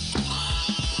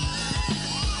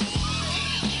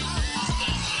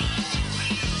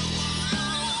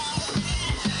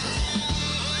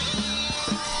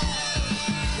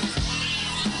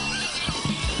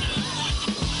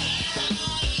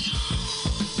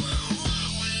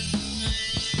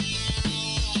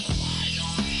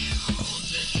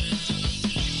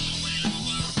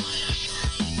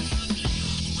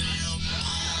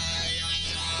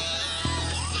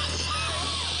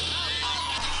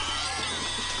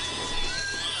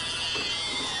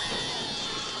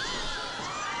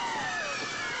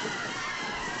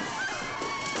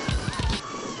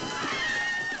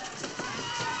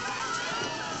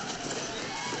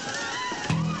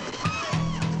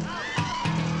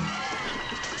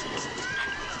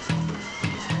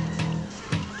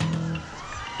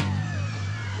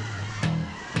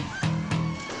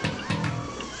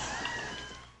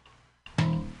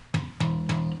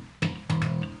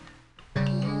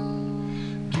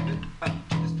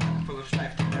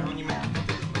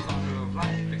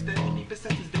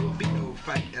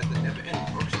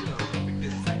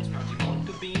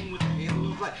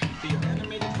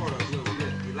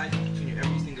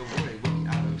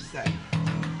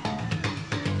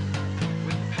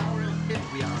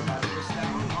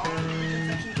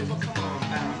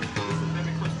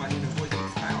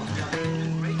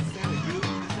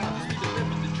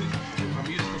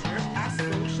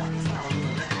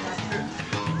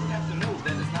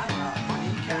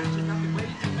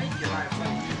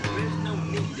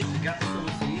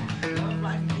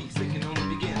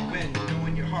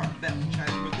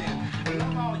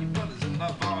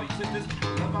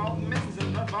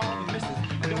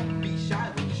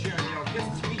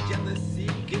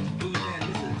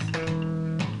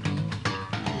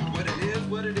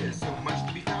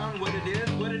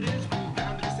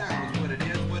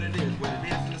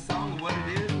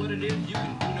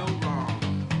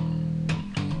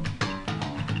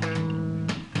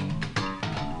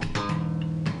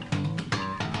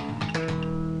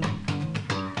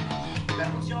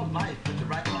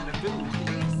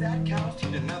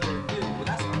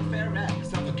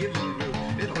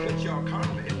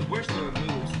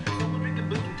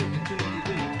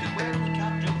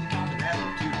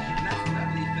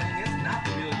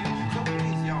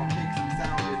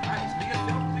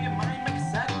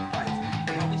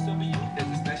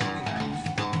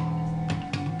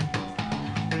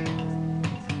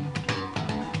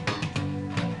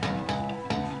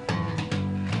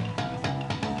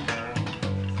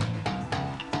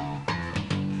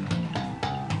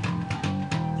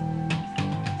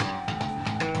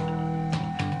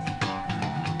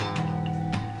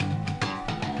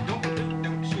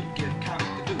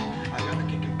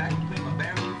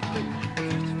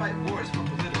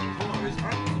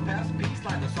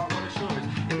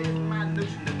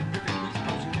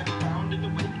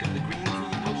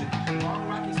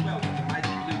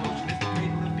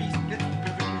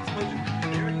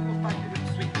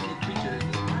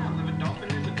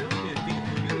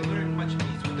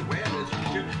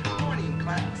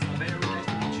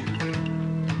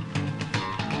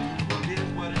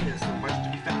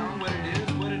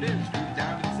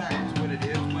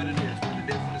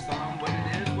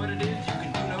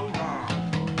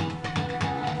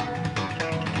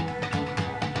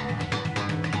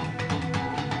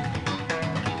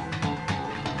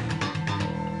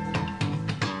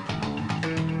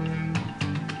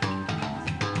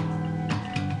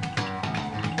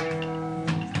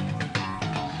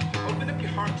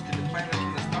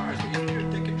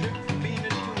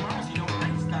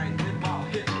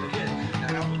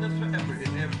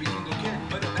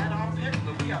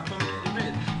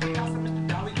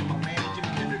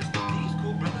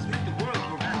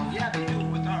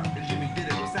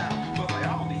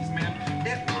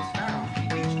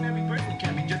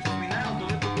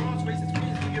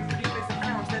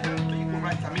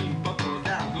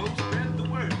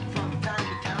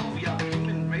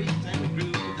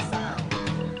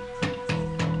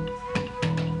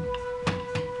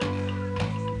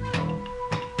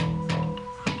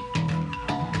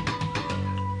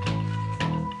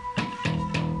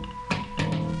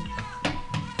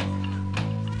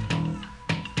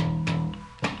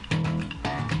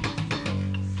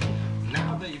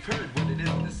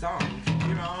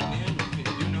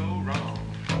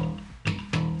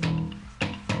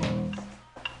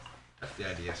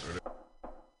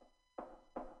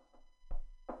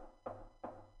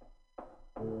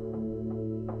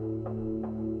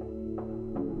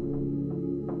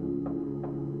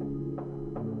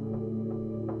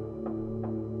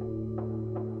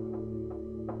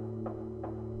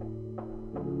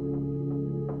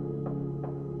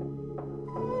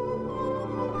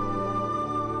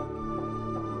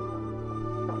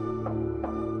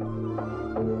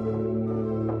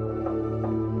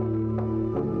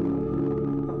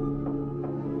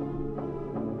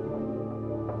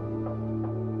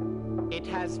 It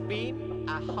has been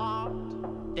a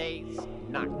hard day's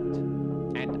night,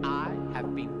 and I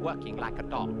have been working like a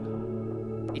dog.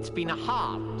 It's been a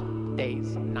hard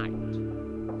day's night.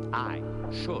 I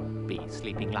should be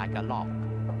sleeping like a log.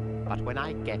 But when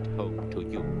I get home to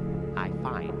you, I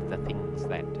find the things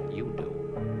that you do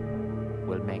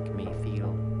will make me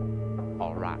feel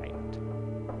all right.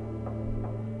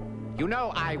 You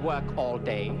know I work all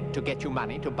day to get you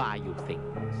money to buy you things.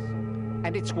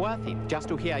 And it's worth it just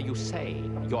to hear you say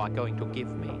you are going to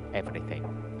give me everything.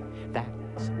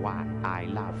 That's why I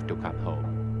love to come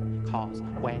home. 'Cause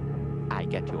when I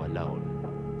get you alone,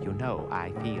 you know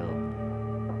I feel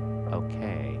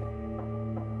okay.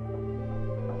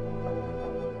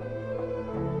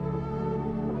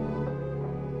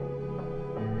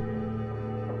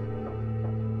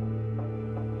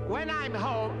 When I'm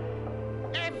home,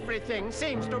 everything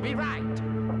seems to be right.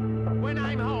 When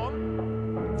I'm home,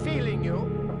 feeling you,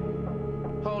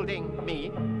 holding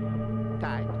me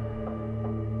tight,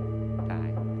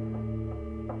 tight.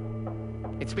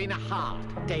 It's been a hard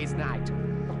day's night,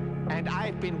 and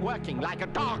I've been working like a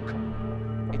dog.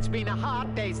 It's been a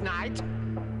hard day's night.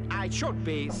 I should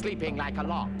be sleeping like a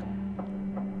log.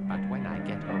 But when I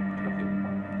get home to you,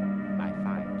 I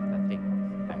find the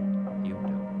things that you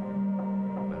do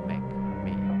will make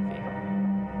me feel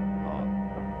all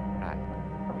right.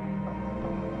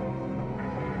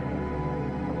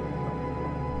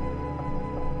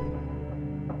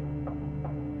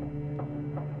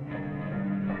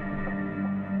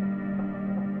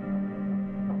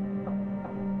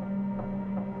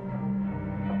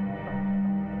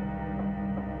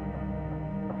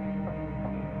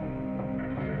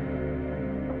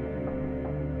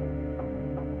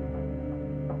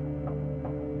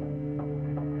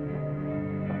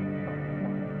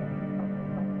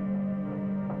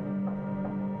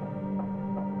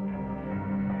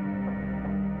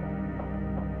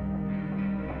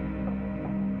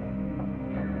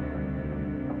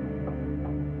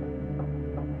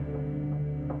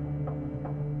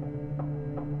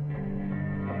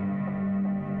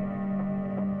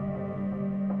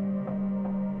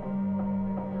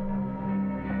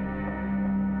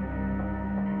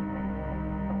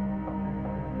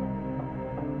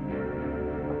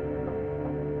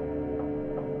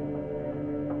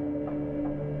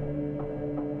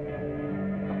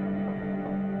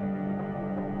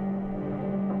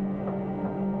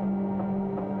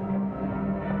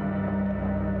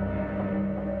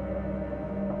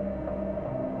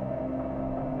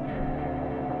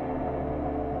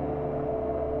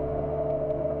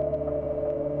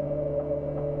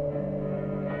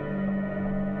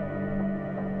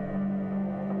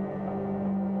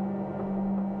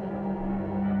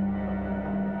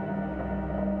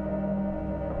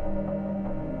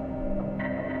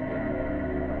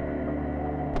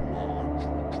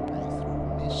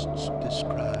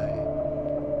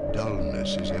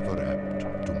 Dullness is ever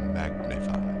apt to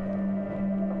magnify.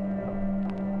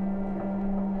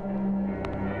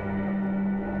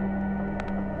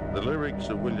 The lyrics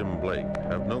of William Blake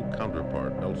have no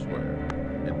counterpart elsewhere,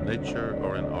 in nature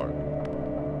or in art,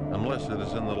 unless it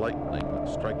is in the lightning that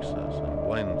strikes us and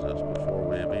blinds us before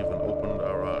we have even opened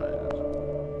our eyes.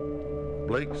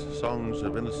 Blake's songs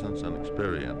of innocence and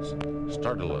experience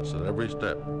startle us at every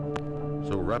step.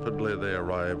 So rapidly they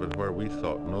arrive at where we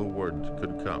thought no words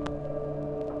could come.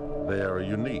 They are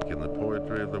unique in the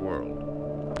poetry of the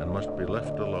world and must be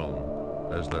left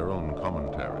alone as their own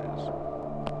commentaries.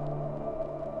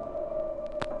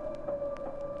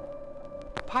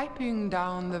 Piping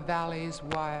down the valleys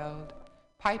wild,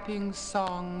 piping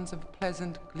songs of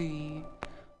pleasant glee,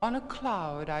 on a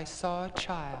cloud I saw a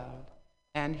child,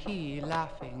 and he,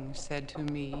 laughing, said to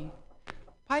me,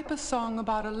 "Pipe a song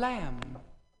about a lamb."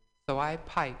 So I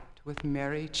piped with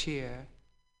merry cheer,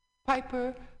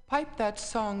 "Piper, pipe that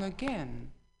song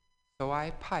again." So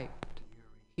I piped,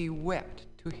 he wept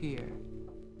to hear.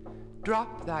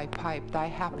 "Drop thy pipe, thy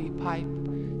happy pipe,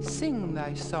 sing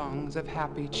thy songs of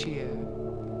happy cheer."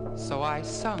 So I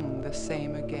sung the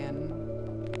same again,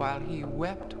 while he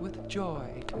wept with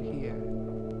joy to hear.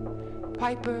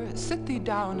 "Piper, sit thee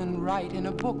down and write in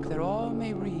a book that all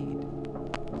may read."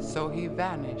 So he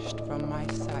vanished from my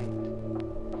sight.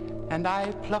 And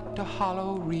I plucked a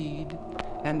hollow reed,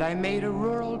 and I made a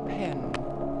rural pen,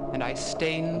 and I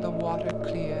stained the water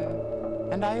clear,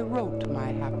 and I wrote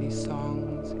my happy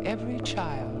songs every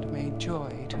child may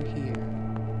joy to hear.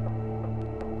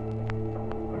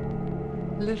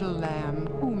 Little lamb,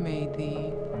 who made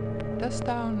thee? Dost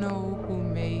thou know who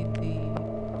made thee?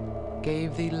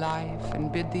 Gave thee life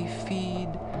and bid thee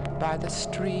feed by the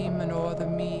stream and o'er the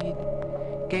mead,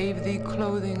 gave thee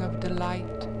clothing of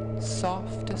delight,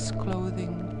 softest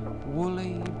clothing,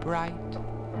 woolly, bright,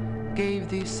 gave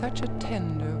thee such a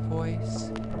tender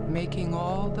voice, making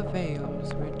all the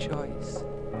vales rejoice.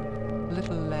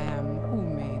 Little lamb, who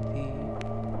made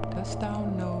thee? Dost thou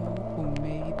know who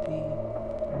made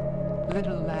thee?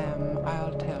 Little lamb,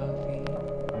 I'll tell thee.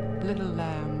 Little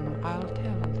lamb, I'll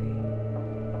tell thee.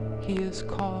 He is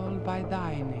called by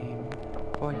thy name,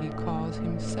 for he calls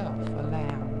himself a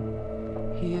lamb.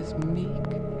 He is meek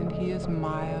and he is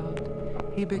mild.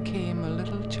 He became a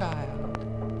little child.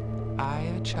 I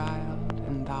a child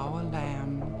and thou a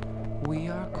lamb. We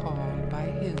are called by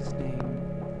his name.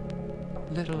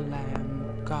 Little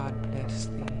lamb, God bless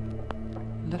thee.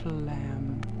 Little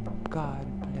lamb, God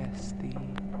bless thee.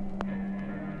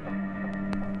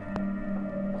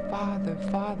 Father,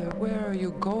 Father, where are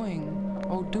you going?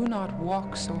 Oh, do not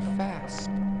walk so fast.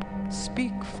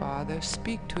 Speak, Father,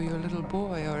 speak to your little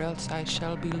boy, or else I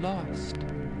shall be lost.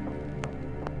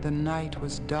 The night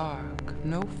was dark,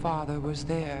 no father was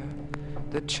there.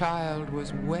 The child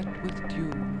was wet with dew.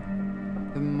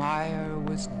 The mire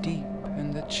was deep,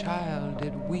 and the child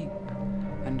did weep,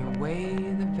 and away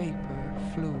the vapor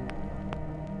flew.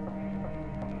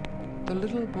 The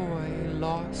little boy,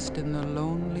 lost in the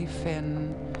lonely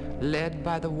fen, led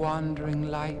by the wandering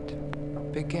light,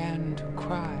 began to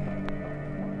cry.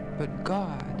 But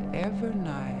God, ever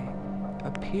nigh,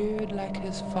 appeared like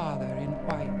his father in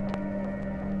white.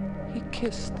 He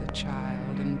kissed the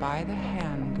child and by the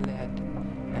hand led,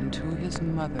 and to his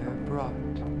mother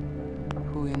brought,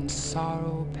 who in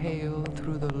sorrow pale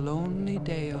through the lonely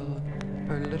dale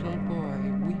her little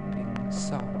boy weeping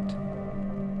sought.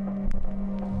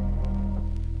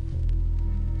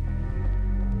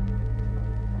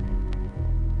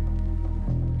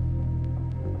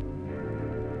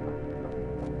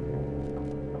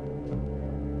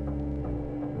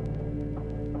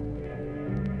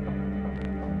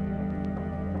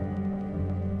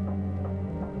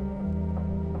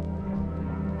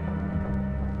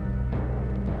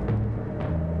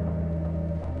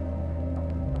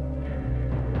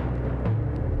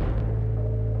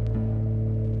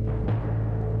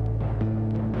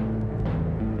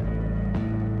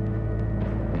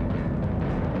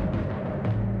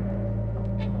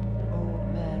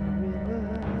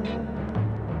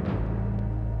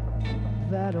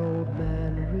 That old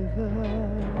man river,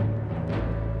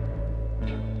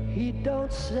 he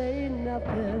don't say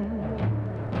nothing,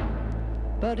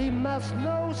 but he must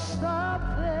know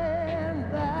something.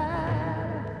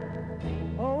 That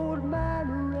old man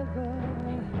river,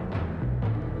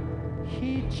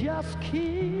 he just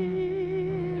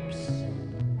keeps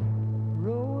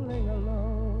rolling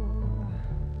along.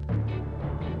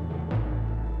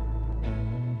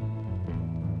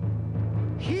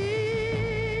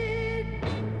 He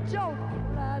don't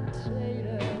plant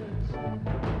taters,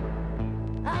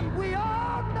 and we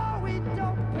all know he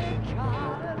don't pick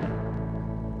cotton,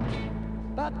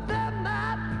 but them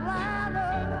that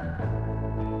planted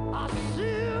are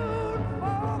soon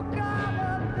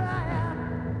forgotten. That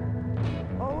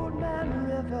old man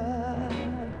river,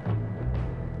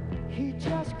 he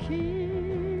just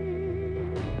keeps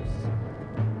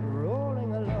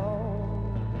rolling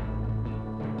along.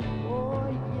 Oh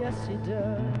yes he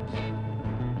does.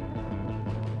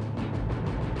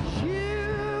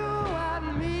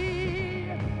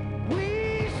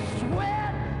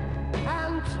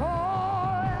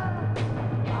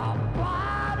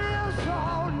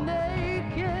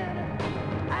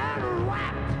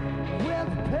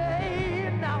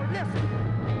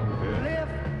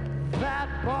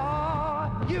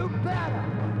 You better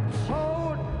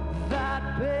tote that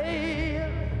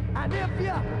bale, and if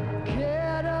you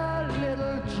get a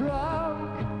little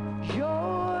drunk,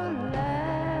 you'll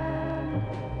land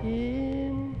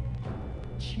in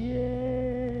jail.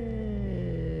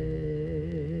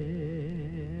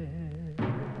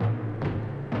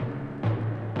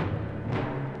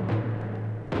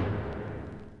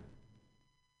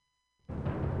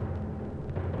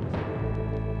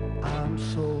 I'm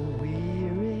so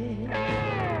weary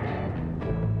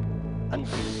and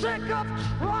sick of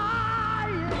trying.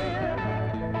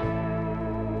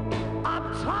 I'm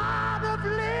tired of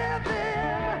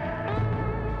living,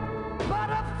 but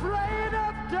afraid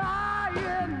of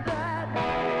dying. That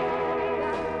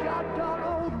goddamn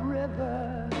old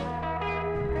river,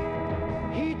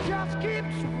 he just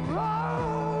keeps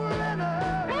rolling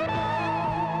along.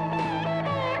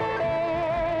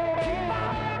 Keep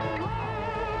on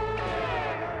rolling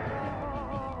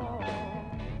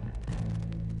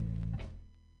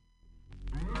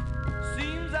along.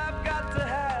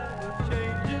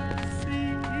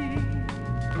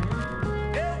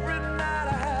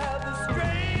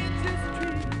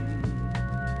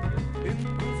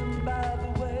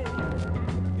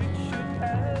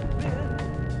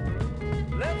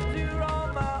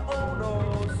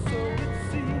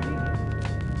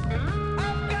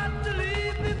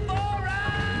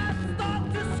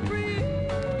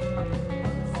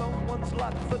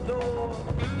 locked the door.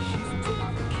 She's took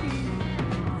the key.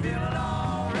 Feeling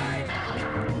alright.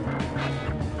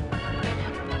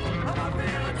 I'm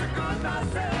feeling too good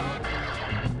myself.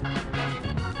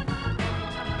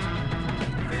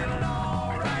 Feeling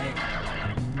alright.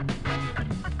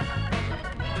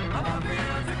 I'm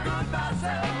feeling too good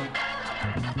myself.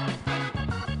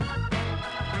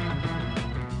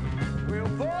 Well,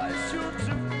 boys, sure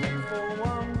took me for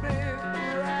one big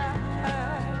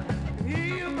ride.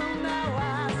 Even now I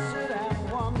sit and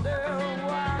wonder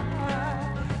why.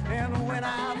 And when I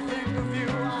think of you,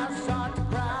 I start to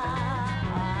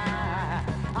cry.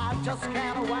 I just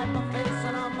can't wipe my face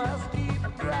and I must keep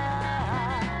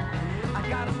dry. I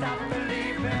gotta stop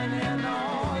believing in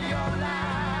all your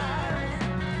lies.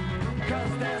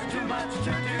 'Cause there's too much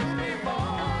to do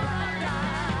before I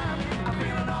die. I'm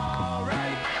feeling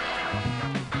alright.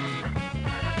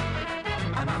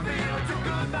 And I'm feeling too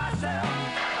good myself.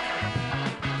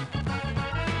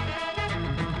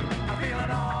 I'm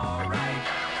feeling alright.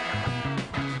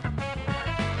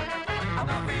 And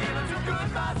I'm feeling too good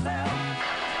myself.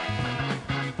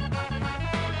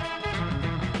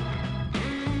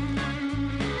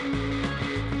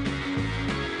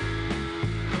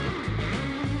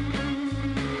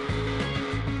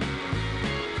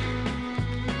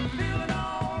 Feeling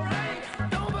alright.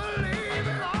 Don't believe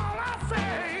in all I say.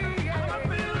 And I'm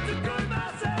feeling too good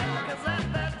myself. 'Cause at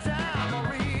that time I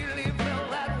really felt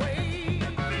that way.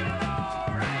 Feeling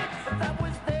alright. That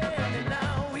was then and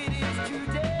now it is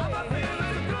today. I'm feeling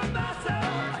too good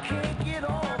myself. I can't get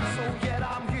on, so yet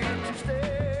I'm here to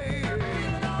stay.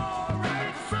 Feeling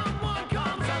alright. Someone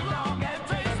comes along and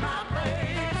takes my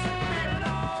place. Feeling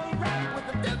alright with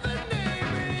a different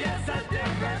name. Yes, a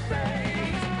different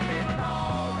face. Feeling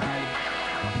alright.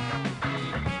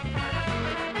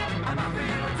 And I'm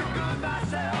feeling too good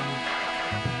myself.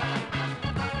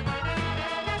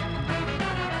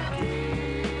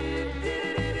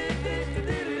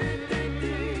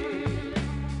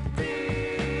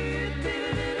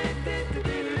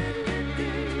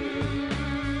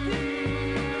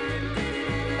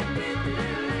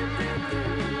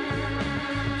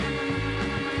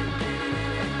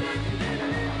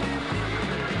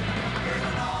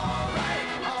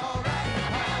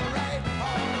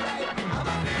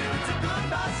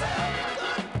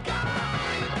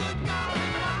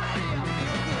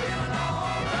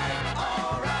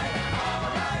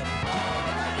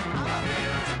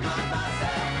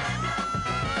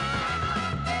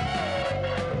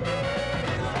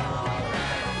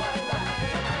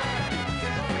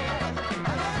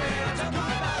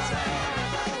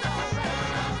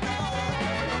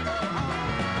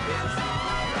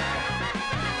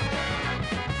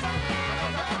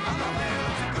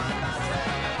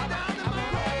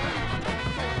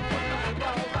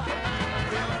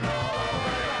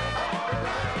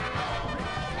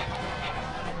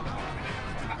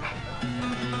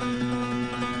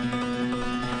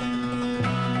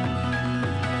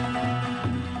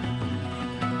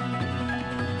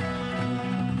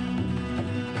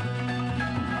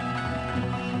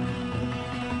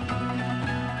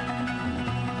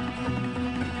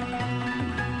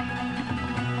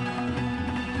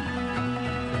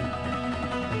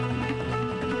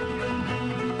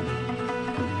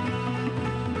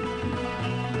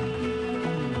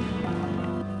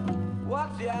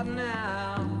 Watch out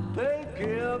now, take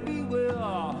care, beware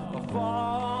of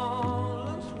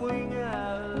falling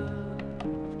swingers.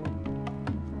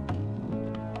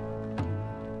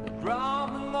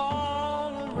 Dropping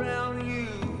all around you.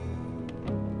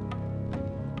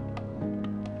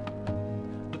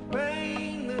 The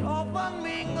pain that often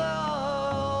mingles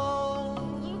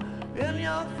in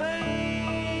your fingertips.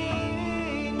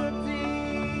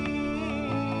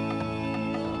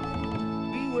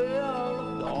 Beware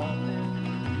of darkness.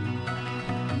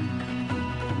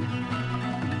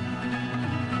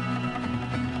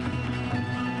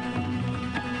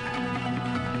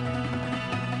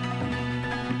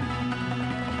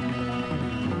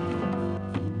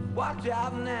 Watch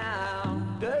out now,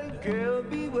 take care,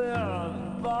 beware of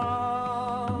the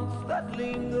thoughts that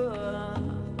linger.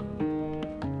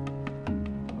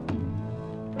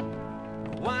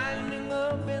 Winding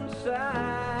up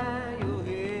inside your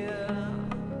head.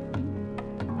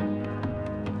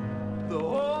 The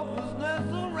hopelessness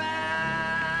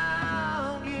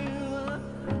around you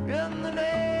in the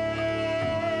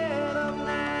dead of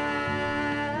night.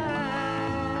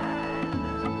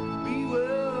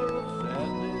 Beware of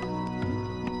sadness.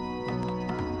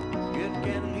 It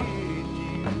can hit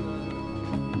you.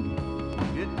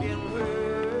 It can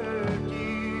hurt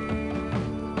you.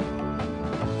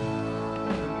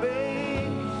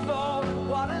 Baby, salt and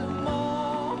water.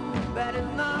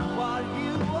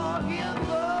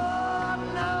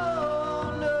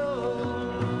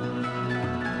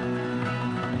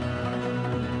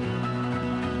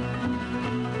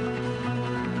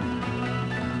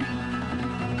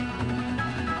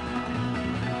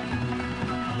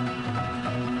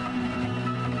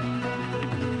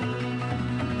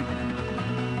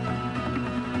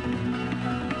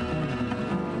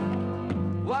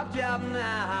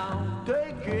 now,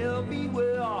 take care,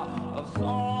 beware of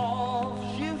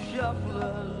soft shift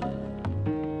shufflers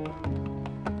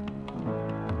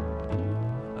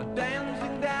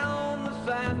dancing down the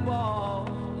sidewalk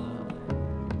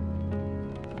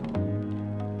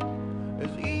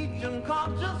as each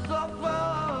unconscious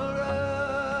sufferer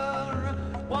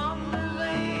wanders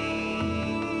aimlessly.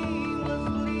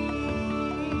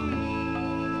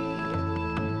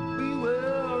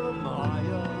 Beware of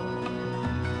Maya.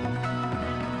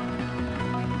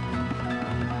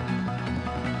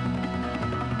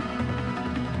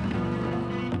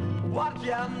 Watch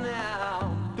out now,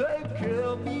 take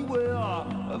care, beware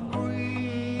of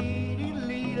greedy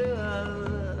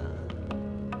leaders.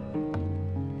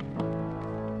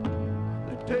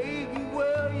 They take you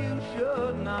where you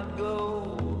should not go,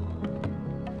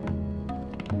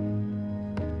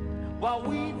 while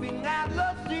weeping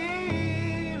atlas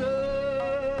cedars,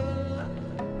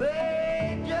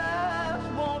 they just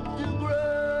want to grow.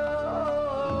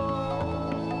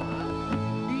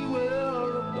 Beware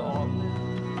of darkness.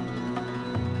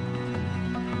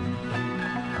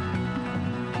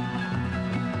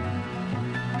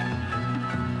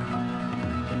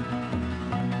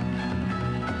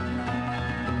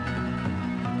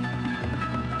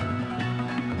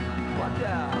 Watch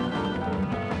out.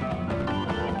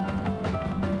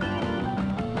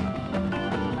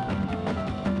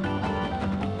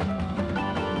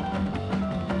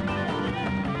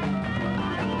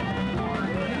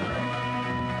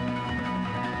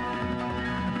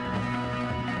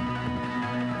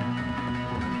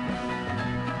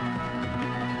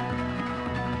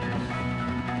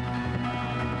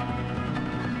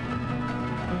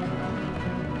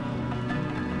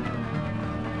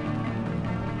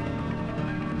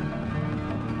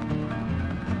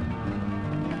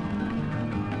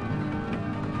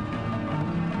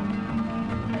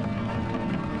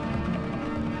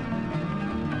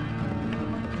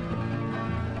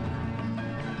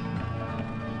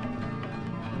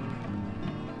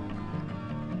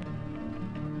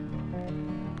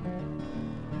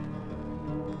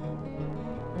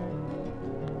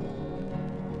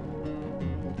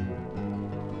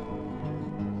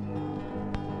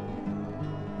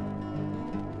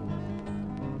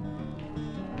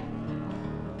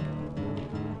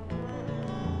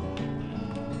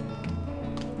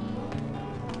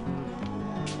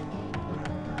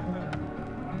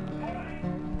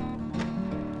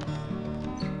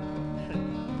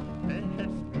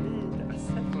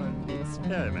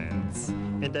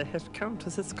 And I have come to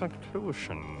this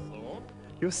conclusion.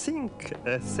 You think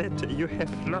that you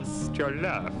have lost your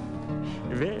love.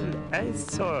 Well, I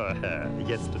saw her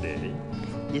yesterday.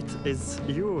 It is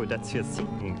you that you're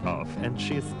thinking of, and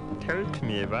she's told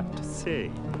me what to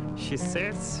say. She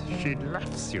says she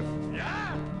loves you.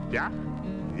 Yeah? Yeah?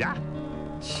 Yeah?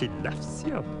 She loves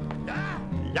you. Yeah?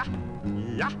 Yeah?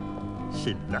 Yeah?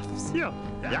 She loves you.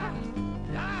 Yeah?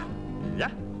 Yeah?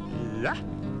 Yeah? Yeah?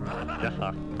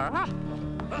 Yeah.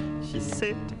 She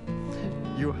said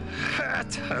you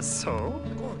hurt her so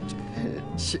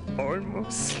she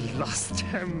almost lost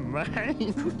her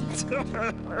mind.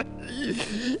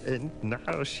 And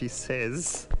now she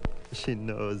says she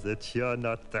knows that you're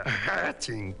not the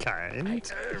hurting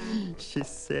kind. She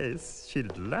says she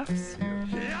loves you.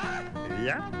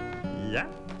 Yeah? Yeah?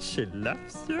 She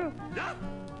loves you.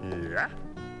 Yeah?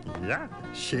 Yeah,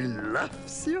 she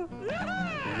loves you.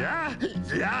 Yeah,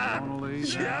 yeah,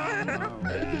 yeah.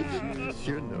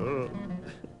 You know,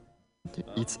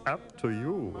 it's up to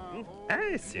you.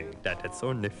 I think that it's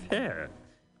only fair.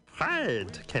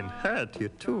 Pride can hurt you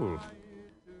too.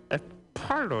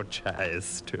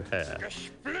 Apologize to her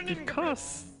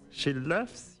because she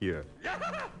loves you.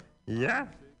 Yeah,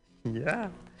 yeah,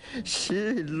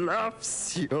 she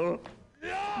loves you.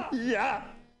 Yeah, yeah.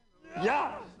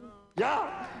 Yeah,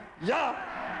 yeah,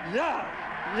 yeah,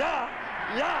 yeah,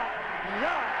 yeah,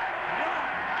 yeah,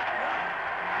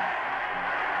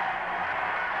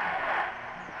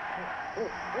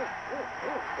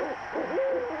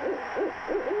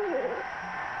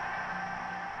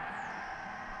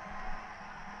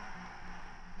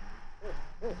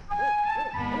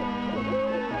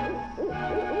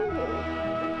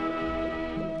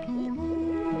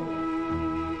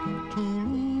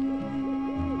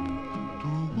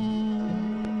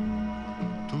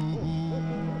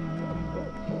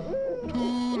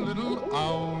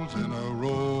 Owls in a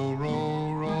row,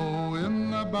 row, row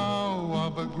in the bough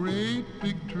of a great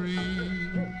big tree.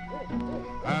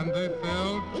 And they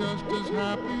felt just as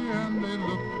happy and they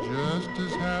looked just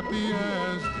as happy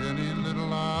as any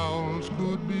little owls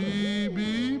could be,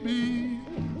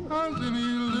 as any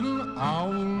little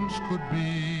owls could be.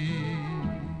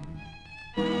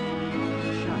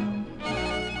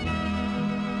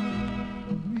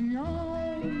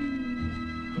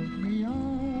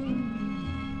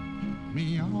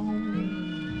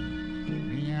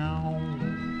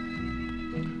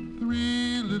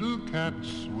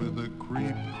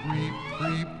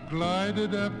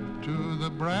 glided up to the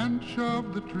branch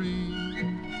of the tree.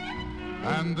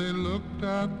 And they looked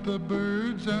at the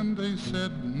birds and they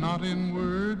said, not in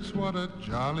words, what a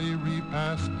jolly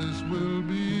repast this will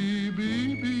be,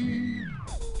 be.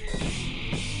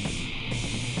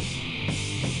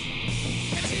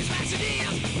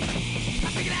 I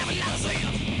figured I would lot of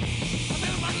sales. I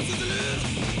fell about to the lose.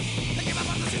 I gave up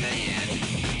on the to the end.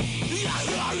 I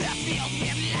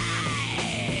feel life.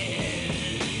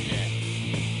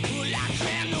 Well, I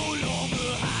can no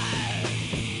longer hide.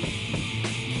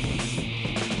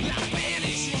 I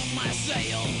vanish from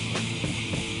myself.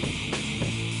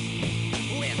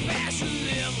 When passion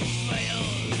never fails.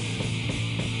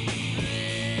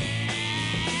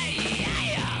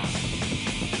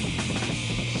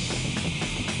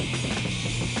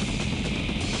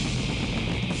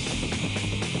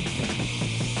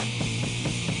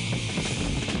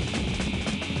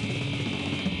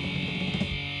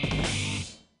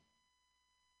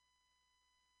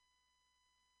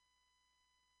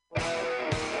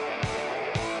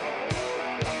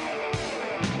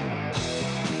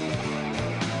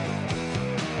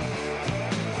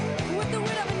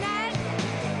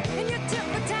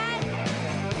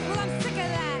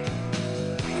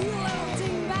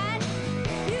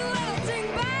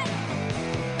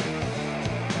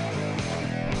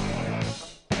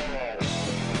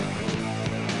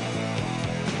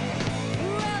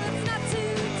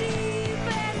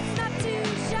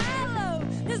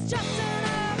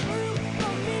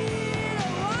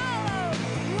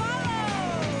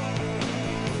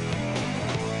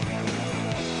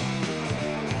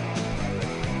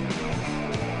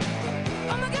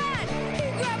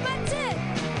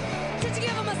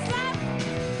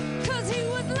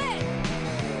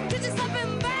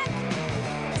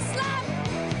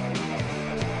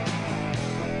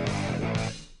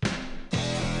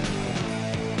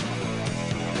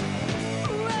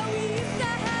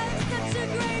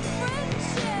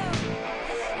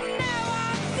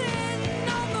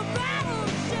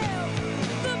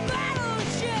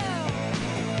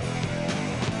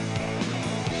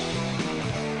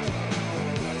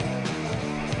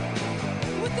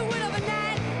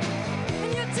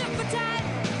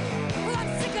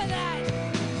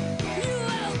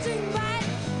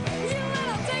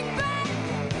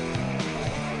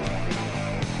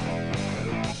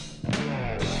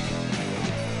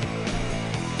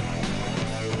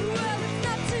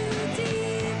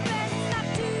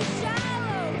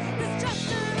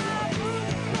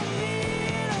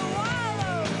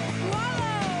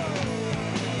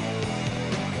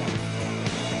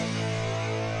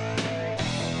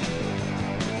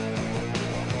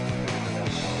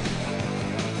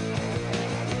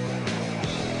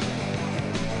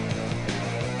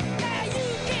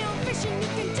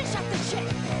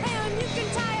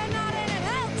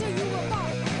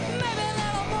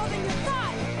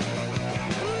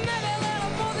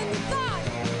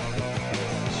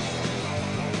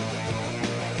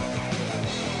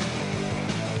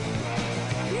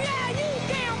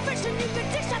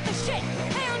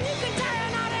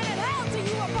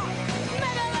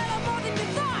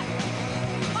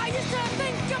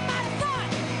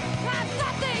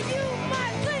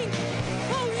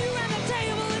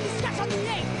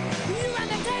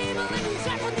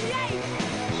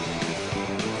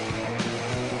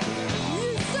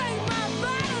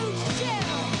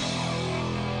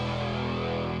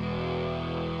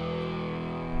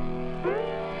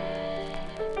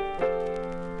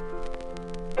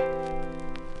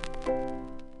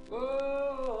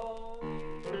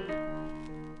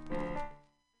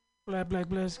 Black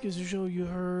Blast gives a show you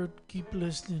heard. Keep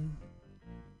listening.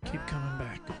 Keep coming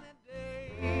back.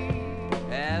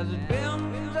 Has it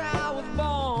been since I was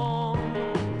born?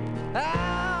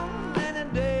 How many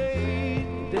days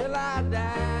till I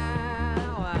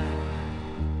die?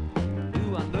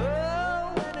 Do I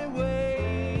know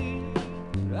anyway?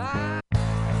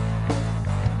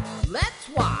 Let's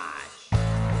watch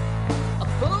a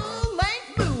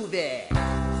full-length movie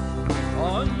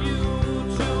on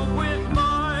YouTube with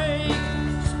Mike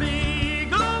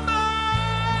Spiegelman.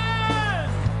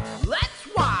 Let's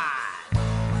watch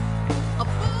a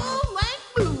full-length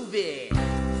movie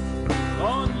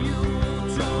on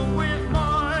YouTube with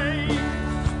Mike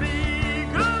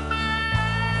Spiegelman.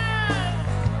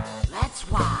 Let's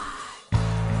watch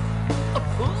a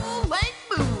full-length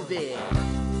movie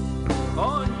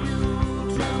on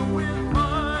YouTube with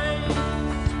Mike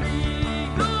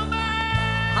Spiegelman.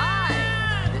 Hi,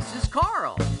 this is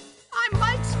Carl. I'm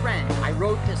Mike's friend. I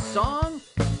wrote this song.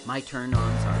 My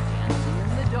turn-ons are dancing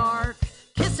in the dark,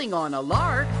 kissing on a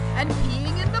lark, and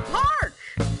peeing in the park.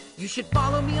 You should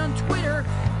follow me on Twitter.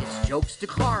 It's Jokes to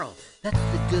Carl. That's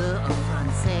the duh of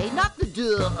Francais, not the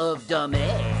duh of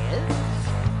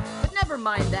dumbass. But never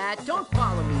mind that. Don't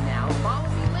follow me now. Follow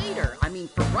me later. I mean,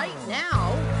 for right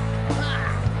now,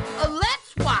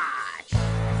 let's watch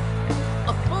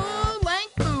a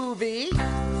full-length movie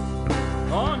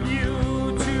On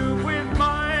YouTube with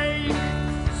Mike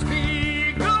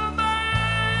Spiegelman.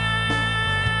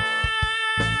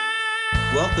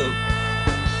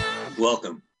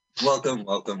 Welcome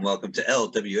to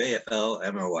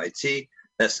LWAFL-MOYT.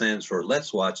 That stands for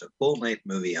Let's Watch a Full-Length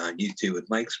Movie on YouTube with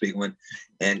Mike Spiegelman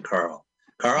and Carl.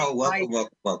 Carl,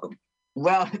 welcome.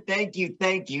 Well, thank you.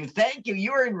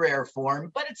 You're in rare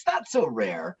form, but it's not so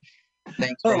rare.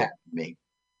 Thanks for having me.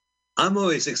 I'm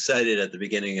always excited at the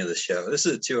beginning of the show. This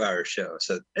is a 2-hour show,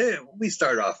 so we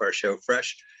start off our show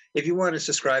fresh. If you want to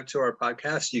subscribe to our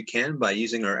podcast, you can by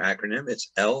using our acronym.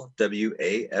 It's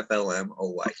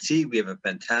LWAFLMOYT. We have a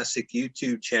fantastic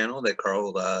YouTube channel that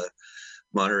Carl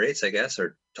moderates, I guess,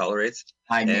 or tolerates.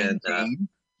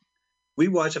 We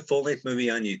watch a full-length movie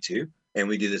on YouTube, and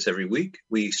we do this every week.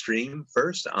 We stream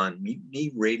first on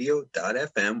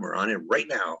MutinyRadio.fm. We're on it right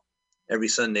now, every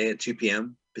Sunday at 2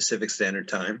 p.m. Pacific Standard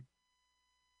Time,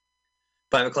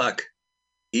 5 o'clock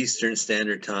Eastern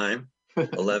Standard Time,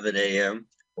 11 a.m.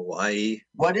 Hawaii.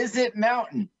 What is it,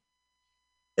 Mountain?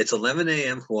 It's 11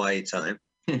 a.m. Hawaii time,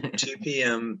 2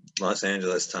 p.m. Los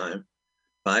Angeles time,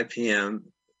 5 p.m.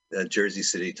 Jersey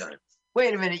City time.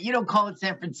 Wait a minute, you don't call it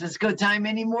San Francisco time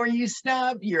anymore, you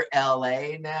snub? You're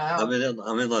LA now. I'm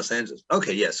in Los Angeles.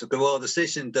 Okay, yes. Well, the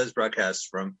station does broadcast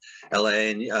from LA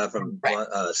and from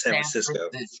San Francisco.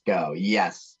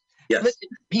 Yes. Listen,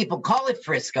 people, call it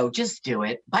Frisco. Just do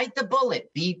it. Bite the bullet.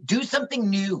 Do something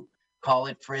new. Call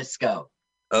it Frisco.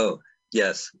 Oh,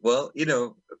 yes. Well,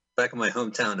 back in my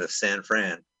hometown of San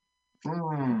Fran.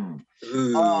 The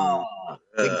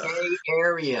gay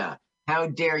area. How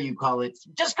dare you call it?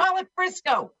 Just call it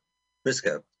Frisco.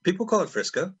 Frisco. People call it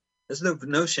Frisco. There's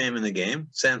no shame in the game.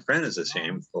 San Fran is a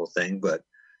shameful thing, but,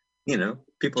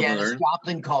 people Janis learn.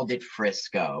 Joplin called it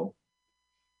Frisco.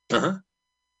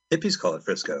 Hippies call it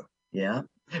Frisco. Yeah.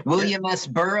 William S.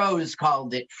 Burroughs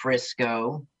called it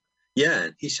Frisco. Yeah,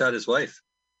 and he shot his wife.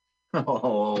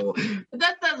 Oh,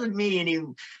 that doesn't mean any.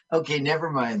 Okay, never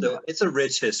mind. So it's a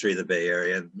rich history of the Bay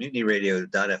Area.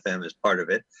 MutinyRadio.fm is part of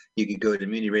it. You can go to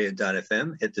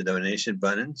MutinyRadio.fm, hit the donation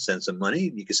button, send some money.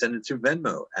 You can send it through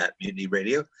Venmo at Mutiny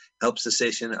Radio. Helps the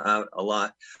station out a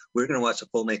lot. We're going to watch a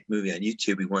full-length movie on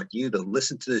YouTube. We want you to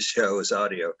listen to the show as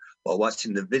audio while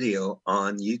watching the video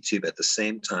on YouTube at the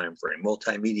same time for a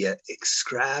multimedia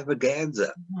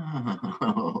extravaganza.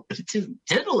 Oh, it's just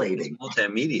titillating. It's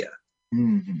multimedia.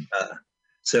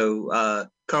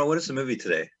 Carl, what is the movie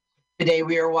today? Today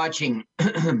we are watching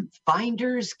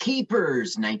Finders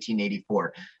Keepers,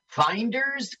 1984.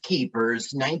 Finders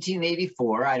Keepers,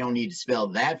 1984. I don't need to spell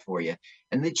that for you.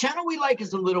 And the channel we like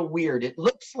is a little weird. It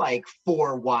looks like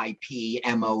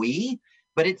 4YPMOE,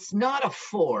 but it's not a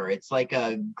 4. It's like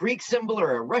a Greek symbol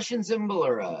or a Russian symbol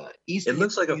or a Eastern. It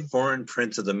looks like a foreign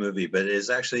print of the movie, but it is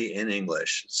actually in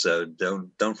English. So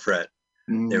don't fret.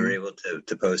 They were able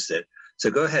to post it. So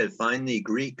go ahead, find the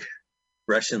Greek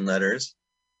Russian letters.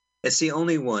 It's the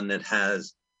only one that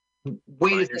has.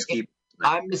 Wait a second.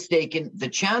 I'm mistaken. The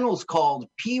channel's called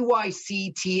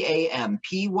PYCTAM.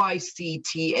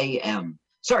 PYCTAM.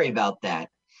 Sorry about that.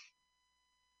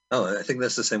 Oh, I think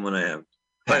that's the same one I have.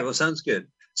 All right, well, sounds good.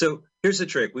 So here's the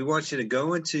trick. We want you to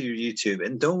go into your YouTube,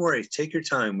 and don't worry, take your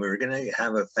time. We're going to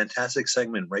have a fantastic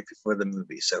segment right before the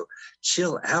movie. So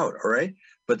chill out, all right?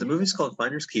 But the movie's called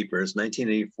Finders Keepers,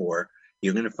 1984.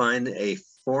 You're going to find a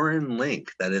foreign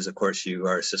link. That is, of course, you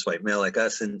are a cis white male like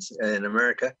us in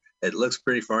America. It looks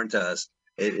pretty foreign to us.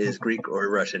 It is Greek or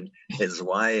Russian. It's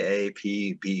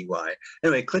YAPBY.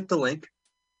 Anyway, click the link.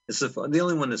 It's the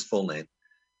only one that's full name.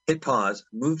 Hit pause.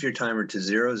 Move your timer to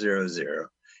 000.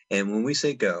 And when we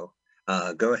say go,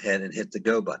 go ahead and hit the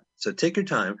go button. So take your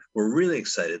time. We're really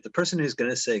excited. The person who's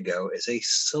going to say go is a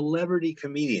celebrity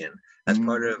comedian as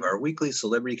part of our weekly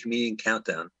celebrity comedian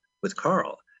countdown with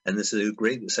Carl. And this is a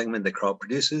great segment that Carl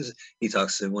produces. He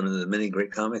talks to one of the many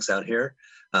great comics out here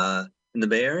in the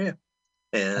Bay Area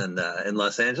and in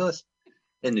Los Angeles,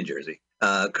 in New Jersey.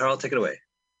 Carl, take it away.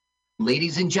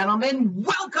 Ladies and gentlemen,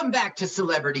 welcome back to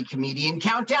Celebrity Comedian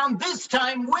Countdown, this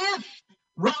time with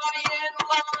Ryan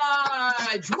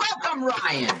Lodge. Welcome,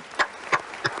 Ryan.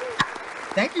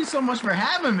 Thank you so much for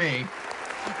having me.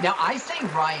 Now, I say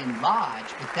Ryan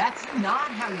Lodge, but that's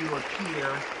not how you appear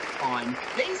on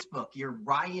Facebook. You're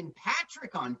Ryan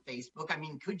Patrick on Facebook. I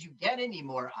mean, could you get any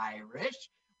more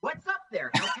Irish? What's up there?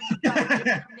 How can you spell a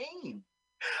different name?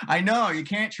 I know you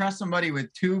can't trust somebody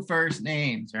with 2 first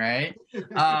names, right?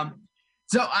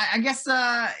 So I guess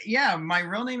yeah, my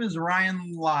real name is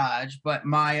Ryan Lodge, but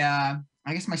my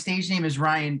I guess my stage name is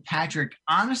Ryan Patrick.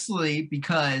 Honestly,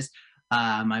 because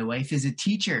my wife is a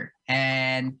teacher,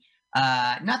 and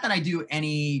not that I do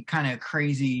any kind of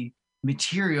crazy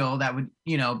material that would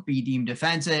be deemed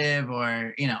offensive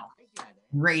or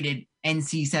rated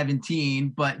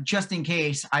NC-17, but just in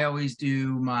case, I always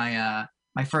do my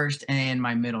my first and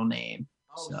my middle name.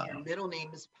 Oh, So. your middle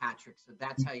name is Patrick, so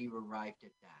that's how you arrived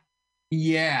at that.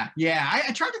 Yeah.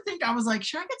 I tried to think, I was like,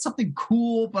 should I get something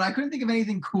cool? But I couldn't think of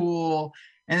anything cool.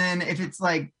 And then if it's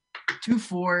like too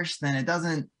forced, then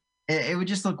it would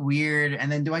just look weird. And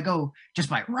then do I go just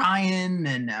by Ryan?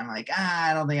 And I'm like,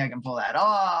 I don't think I can pull that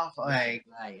off. Like,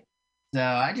 Right. So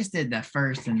I just did the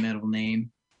first and middle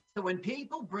name. So when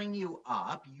people bring you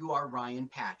up, you are Ryan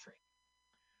Patrick.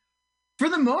 For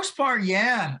the most part,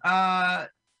 yeah.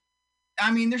 I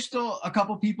mean, there's still a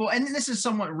couple people, and this is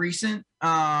somewhat recent,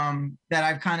 that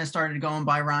I've kind of started going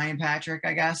by Ryan Patrick,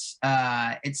 I guess.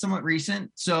 It's somewhat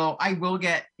recent. So I will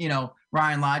get,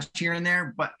 Ryan Lodge here and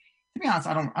there, but to be honest,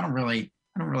 I don't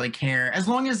really care. As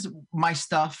long as my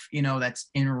stuff, that's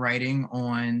in writing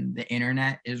on the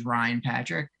internet is Ryan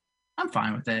Patrick, I'm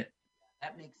fine with it.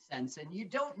 That makes sense. And you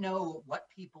don't know what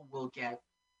people will get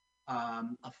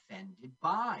offended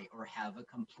by or have a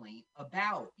complaint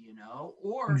about,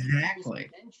 or exactly.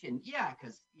 Mention, yeah,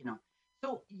 because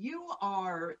so you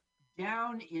are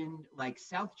down in like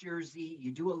South Jersey.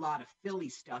 You do a lot of Philly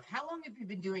stuff. How long have you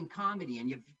been doing comedy?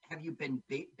 And have you been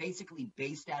basically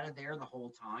based out of there the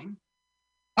whole time?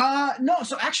 No.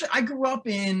 So actually, I grew up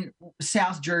in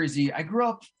South Jersey. I grew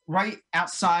up right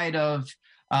outside of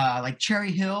like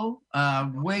Cherry Hill,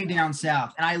 way down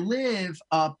south, and I live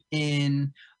up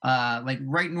in like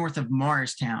right north of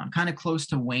Morristown, kind of close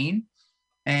to Wayne.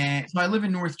 And so I live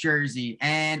in North Jersey,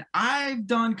 and I've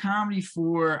done comedy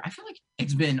I feel like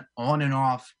it's been on and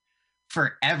off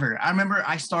forever. I remember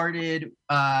I started,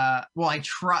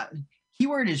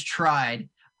 keyword is tried.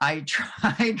 I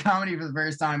tried comedy for the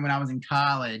first time when I was in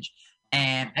college,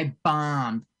 and I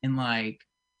bombed in like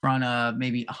front of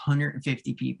maybe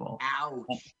 150 people.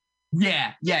 Ouch.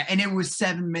 Yeah. And it was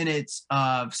 7 minutes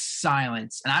of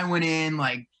silence. And I went in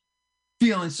like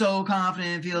feeling so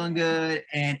confident, feeling good.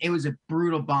 And it was a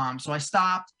brutal bomb. So I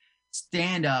stopped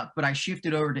stand up, but I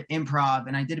shifted over to improv.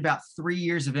 And I did about 3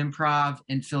 years of improv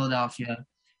in Philadelphia.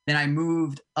 Then I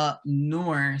moved up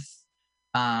north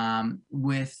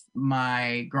with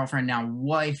my girlfriend, now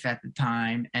wife at the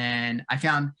time. And I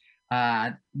found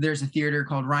there's a theater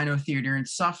called Rhino Theater in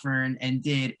Suffern, and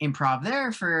did improv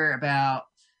there for about,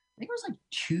 I think it was like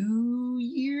 2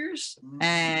 years.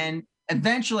 And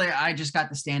eventually I just got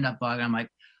the stand-up bug. I'm like,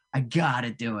 I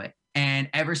gotta do it. And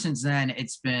ever since then,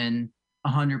 it's been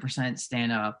 100%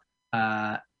 stand-up.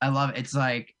 I love it. It's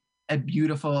like a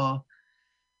beautiful,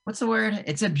 what's the word?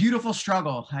 It's a beautiful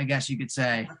struggle, I guess you could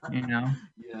say, Yeah.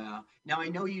 Now, I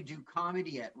know you do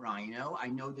comedy at Rhino. I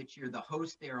know that you're the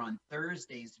host there on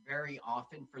Thursdays very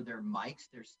often for their mics.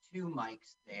 There's 2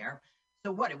 mics there.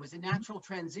 So what, it was a natural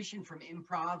transition from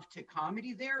improv to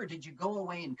comedy there, or did you go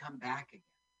away and come back again?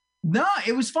 No,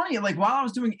 it was funny. Like while I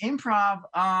was doing improv,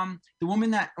 the woman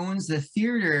that owns the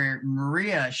theater,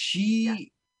 Maria,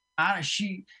 she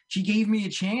gave me a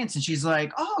chance, and she's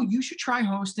like, "Oh, you should try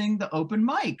hosting the open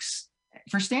mics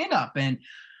for stand-up." And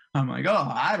I'm like,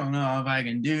 "Oh, I don't know if I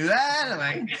can do that."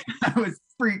 Like I was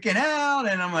freaking out,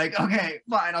 and I'm like, "Okay,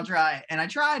 fine, I'll try it." And I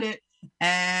tried it,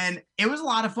 and it was a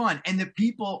lot of fun. And the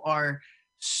people are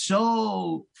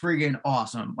so friggin'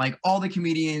 awesome. Like all the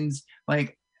comedians,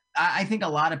 like I think a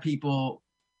lot of people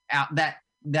out that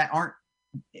aren't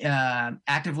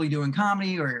actively doing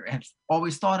comedy or have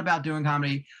always thought about doing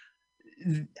comedy,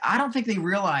 I don't think they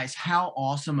realize how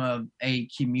awesome of a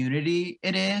community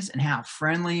it is and how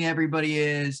friendly everybody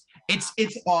is.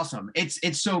 It's awesome.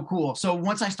 It's so cool. So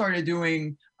once I started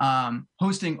doing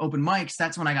hosting open mics,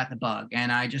 that's when I got the bug,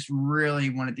 and I just really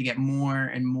wanted to get more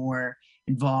and more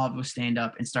involved with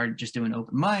stand-up, and started just doing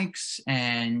open mics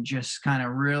and just kind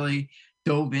of really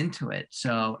dove into it.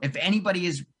 So if anybody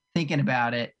is thinking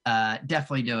about it,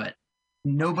 definitely do it.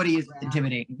 Nobody is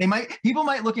intimidating. People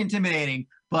might look intimidating,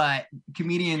 but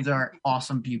comedians are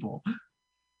awesome people.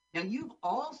 Now, you've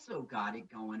also got it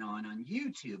going on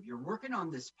YouTube. You're working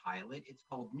on this pilot. It's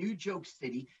called New Joke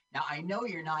City. Now, I know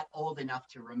you're not old enough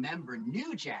to remember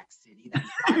New Jack City. That's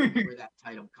probably where that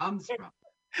title comes from.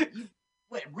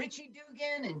 Richie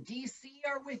Dugan and DC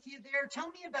are with you there. Tell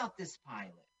me about this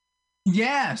pilot.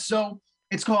 Yeah, so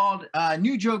it's called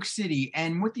New Joke City.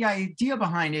 And what the idea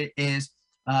behind it is,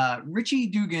 Richie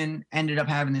Dugan ended up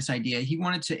having this idea. He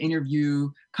wanted to interview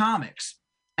comics,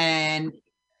 and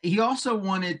he also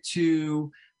wanted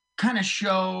to kind of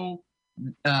show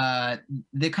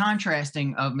the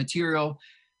contrasting of material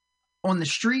on the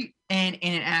street and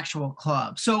in an actual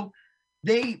club. So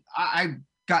I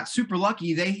got super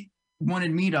lucky. They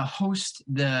wanted me to host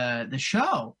the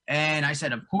show, and I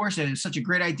said, of course. It was such a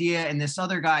great idea. And this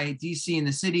other guy, DC in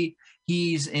the City,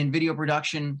 he's in video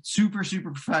production, super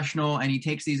professional, and he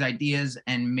takes these ideas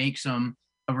and makes them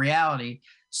a reality.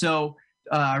 So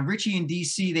Richie and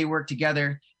DC, they work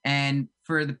together, and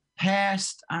for the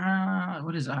past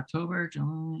what is it, October,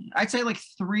 July? I'd say like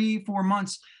 3-4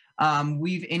 months,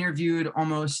 we've interviewed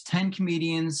almost 10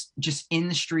 comedians just in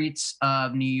the streets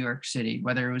of New York City,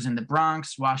 whether it was in the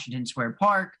Bronx, Washington Square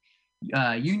Park,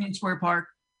 Union Square Park.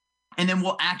 And then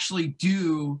we'll actually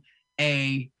do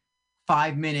a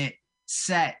 5-minute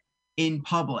set in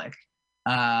public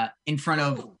in front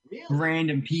of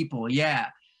random people. Yeah.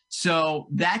 So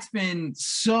that's been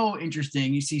so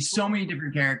interesting. You see so many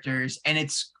different characters, and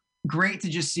it's great to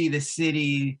just see the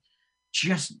city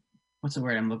just, what's the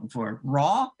word I'm looking for?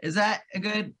 Raw? Is that a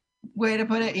good way to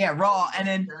put it? Yeah, raw. And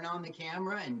then turn on the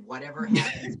camera and whatever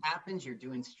happens, happens. You're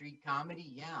doing street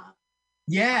comedy. Yeah.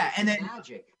 Yeah. And then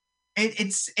magic.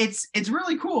 It's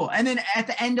really cool. And then at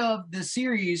the end of the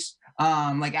series,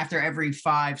 like after every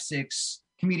 5-6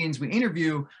 comedians we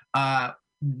interview,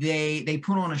 they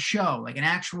put on a show, like an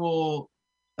actual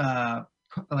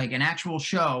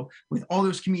show with all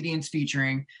those comedians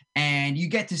featuring, and you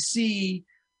get to see,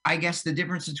 I guess, the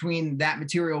difference between that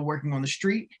material working on the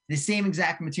street, the same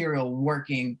exact material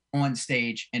working on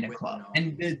stage in a club.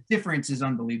 And the difference is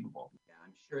unbelievable. Yeah,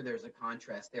 I'm sure there's a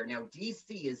contrast there. Now,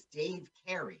 DC is Dave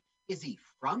Carey. Is he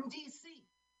from DC?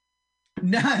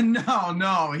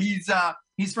 No.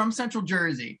 He's from Central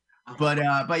Jersey. But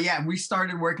yeah, we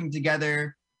started working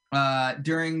together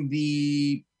during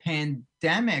the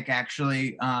pandemic,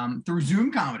 actually, through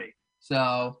Zoom comedy.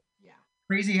 So yeah,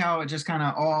 crazy how it just kind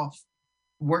of all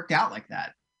worked out like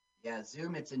that. Yeah,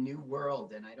 Zoom, it's a new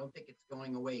world, and I don't think it's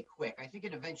going away quick. I think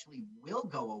it eventually will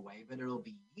go away, but it'll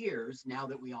be years now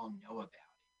that we all know about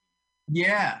it.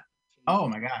 Yeah. Oh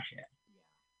my gosh, yeah.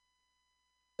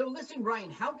 So listen,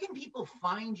 Ryan, how can people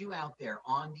find you out there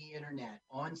on the internet,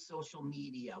 on social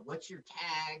media? What's your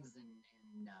tags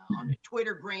and on the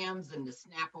Twittergrams and the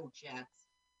Snapple chats?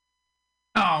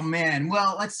 Oh man,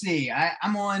 well, let's see.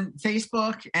 I'm on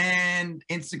Facebook and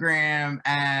Instagram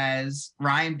as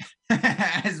Ryan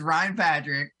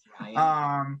Patrick.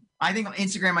 Ryan. I think on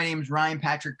Instagram my name is Ryan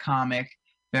Patrick Comic.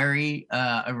 Very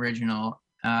original.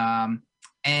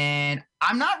 And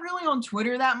I'm not really on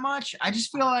Twitter that much. I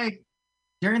just feel like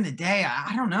during the day,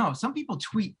 I don't know. Some people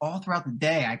tweet all throughout the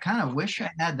day. I kind of wish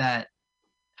I had that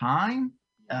time.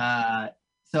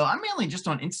 So I'm mainly just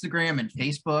on Instagram and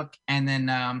Facebook, and then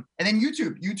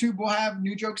YouTube. YouTube will have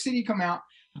New Joke City come out.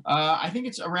 I think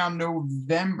it's around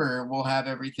November. We'll have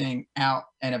everything out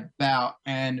and about,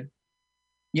 and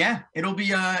yeah, it'll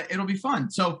be fun.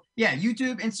 So yeah,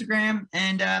 YouTube, Instagram,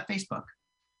 and Facebook.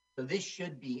 So this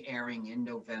should be airing in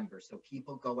November. So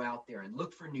people go out there and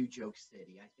look for New Joke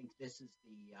City. I think this is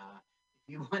the if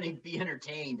you want to be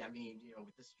entertained. I mean,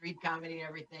 with the street comedy and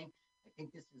everything, I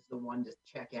think this is the one to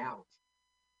check out.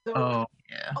 So,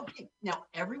 yeah. Okay, now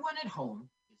everyone at home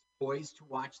is poised to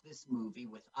watch this movie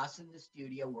with us in the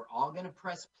studio. We're all going to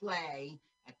press play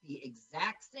at the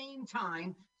exact same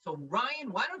time. So,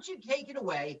 Ryan, why don't you take it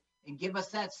away and give us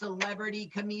that celebrity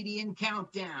comedian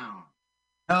countdown?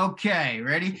 Okay,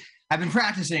 ready? I've been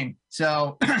practicing,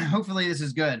 so hopefully this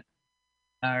is good.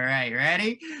 All right,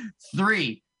 ready?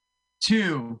 3,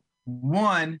 2,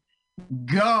 1,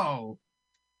 go.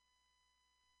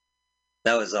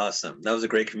 That was awesome. That was a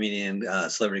great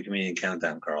celebrity comedian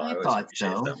countdown, Carl. I thought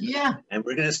so. That. Yeah. And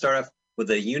we're going to start off with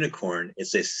a unicorn.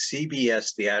 It's a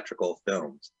CBS theatrical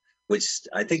film, which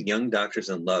I think Young Doctors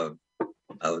in Love,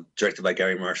 directed by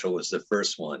Gary Marshall, was the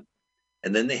first one.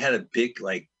 And then they had a big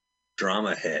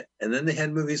drama hit. And then they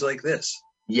had movies like this.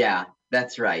 Yeah,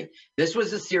 that's right. This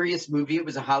was a serious movie. It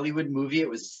was a Hollywood movie. It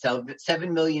was a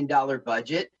 $7 million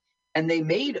budget. And they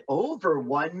made over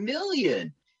 $1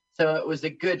 million. So it was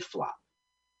a good flop.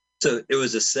 So it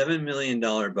was a $7 million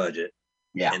budget.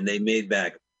 Yeah. And they made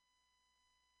back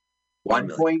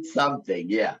 1 point something.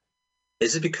 Yeah.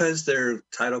 Is it because their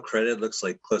title credit looks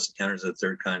like Close Encounters of the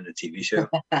Third Kind, the TV show?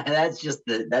 that's just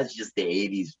the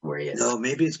 80s for you. No,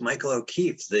 maybe it's Michael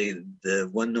O'Keefe, the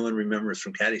one no one remembers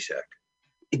from Caddyshack.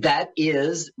 That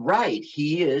is right.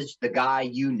 He is the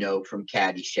guy from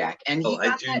Caddyshack. And he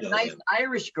got that nice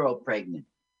Irish girl pregnant.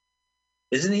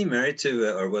 Isn't he married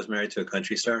to, or was married to a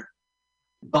country star?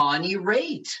 Bonnie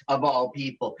Raitt, of all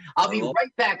people. I'll be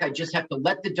right back. I just have to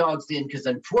let the dogs in because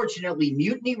unfortunately,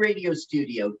 Mutiny Radio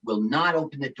Studio will not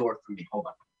open the door for me. Hold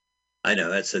on. I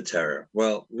know, that's a terror.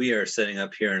 Well, we are setting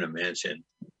up here in a mansion,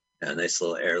 a nice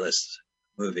little airless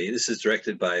movie. This is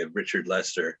directed by Richard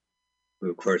Lester,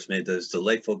 who, of course, made those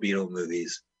delightful Beatle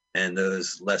movies and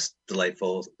those less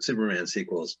delightful Superman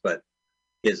sequels, but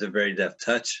he has a very deft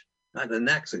touch. The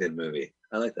Knack's a good movie.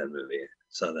 I like that movie.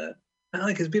 Saw that. I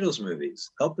like his Beatles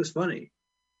movies. Help is funny.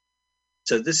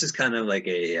 So this is kind of like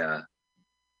a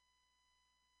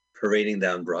parading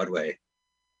down Broadway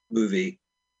movie,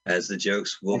 as the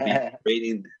jokes will be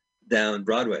parading down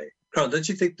Broadway. Carl, don't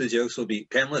you think the jokes will be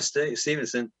Pamela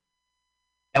Stevenson?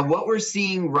 And what we're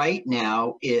seeing right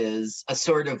now is a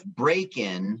sort of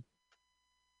break-in,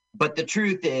 but the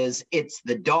truth is it's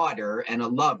the daughter and a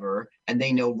lover, and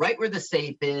they know right where the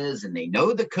safe is, and they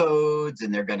know the codes,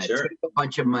 and they're going to take a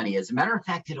bunch of money. As a matter of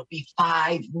fact, it'll be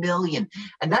 $5 million,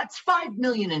 and that's $5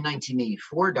 million in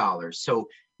 1984 dollars. So,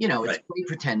 you know, it's play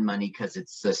pretend money because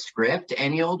it's a script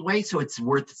any old way, so it's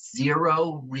worth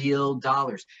 $0 real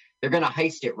dollars. They're going to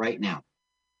heist it right now.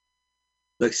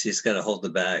 Look, she's got to hold the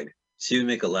bag. She would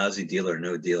make a lousy deal or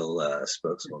no deal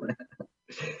spokeswoman.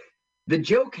 The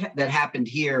joke that happened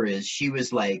here is she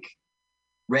was like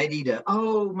ready to,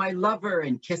 oh, my lover,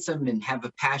 and kiss him and have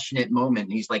a passionate moment.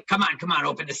 And he's like, come on,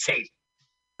 open the safe.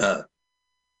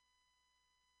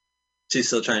 She's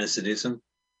still trying to seduce him?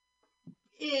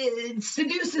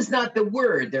 Seduce is not the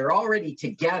word. They're already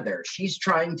together. She's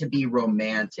trying to be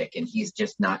romantic, and he's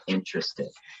just not interested.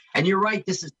 And you're right.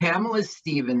 This is Pamela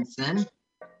Stevenson.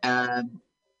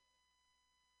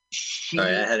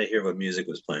 Sorry, I had to hear what music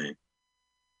was playing.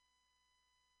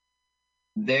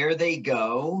 There they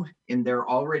go in their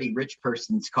already rich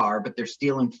person's car, but they're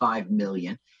stealing $5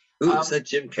 million. Ooh, is that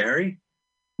Jim Carrey?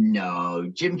 No,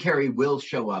 Jim Carrey will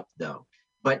show up though.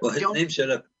 But well, his name showed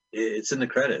up. It's in the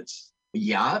credits.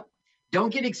 Yeah.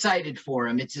 Don't get excited for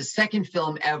him. It's his second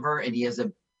film ever, and he has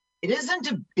it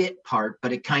isn't a bit part,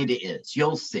 but it kind of is.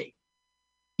 You'll see.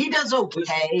 He does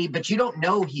okay, but you don't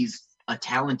know he's a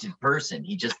talented person.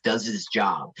 He just does his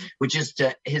job, which is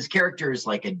his character is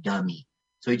like a dummy.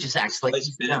 So he just acts like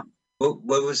he's dumb. What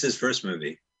was his first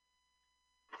movie?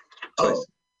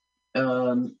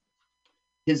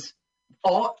 His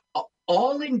All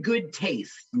in Good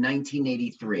Taste,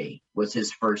 1983 was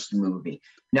his first movie.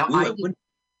 Now,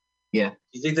 yeah.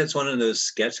 You think that's one of those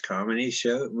sketch comedy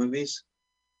show movies?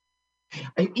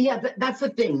 Yeah, that's the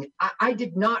thing. I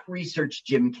did not research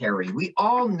Jim Carrey. We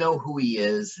all know who he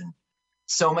is and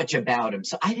so much about him,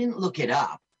 so I didn't look it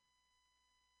up.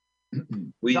 So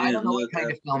I don't know what kind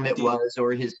of film it was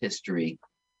or his history.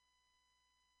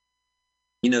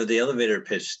 You know, the elevator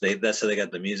pitch, that's how they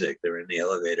got the music. They were in the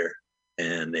elevator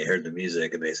and they heard the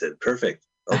music and they said, perfect,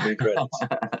 opening credits.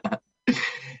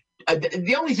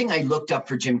 The only thing I looked up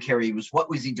for Jim Carrey was what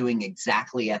was he doing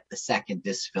exactly at the second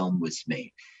this film was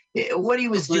made. What he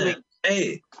was doing.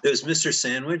 Hey, there's Mr.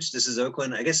 Sandwich. This is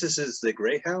Oakland. I guess this is the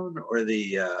Greyhound or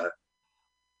the...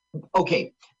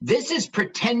 Okay, this is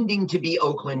pretending to be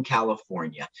Oakland,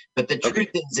 California, but the truth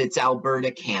is it's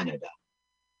Alberta, Canada.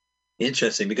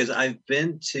 Interesting, because I've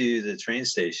been to the train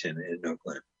station in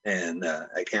Oakland, and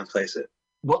I can't place it.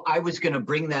 Well, I was going to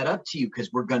bring that up to you because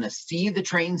we're going to see the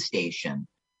train station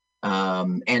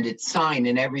and its sign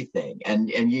and everything, and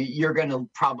you're going to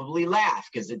probably laugh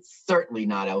because it's certainly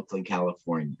not Oakland,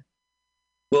 California.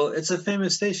 Well, it's a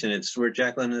famous station. It's where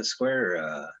Jack London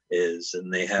Square is,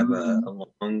 and they have a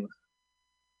long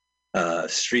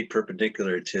street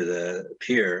perpendicular to the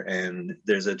pier, and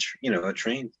there's a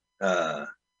train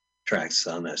tracks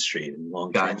on that street and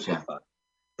long. Gotcha.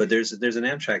 But there's an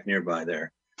Amtrak nearby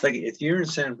there. Like if you're in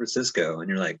San Francisco and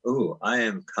you're like, "Oh, I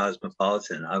am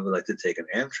cosmopolitan. I would like to take an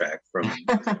Amtrak from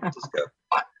San Francisco,"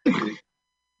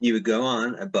 you would go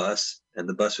on a bus, and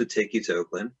the bus would take you to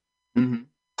Oakland. Mm-hmm.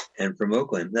 And from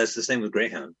Oakland, that's the same with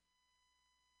Greyhound.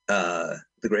 The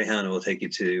Greyhound will take you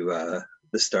to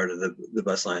the start of the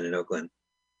bus line in Oakland.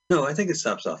 No, I think it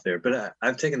stops off there. But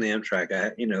I've taken the Amtrak.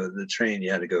 The train,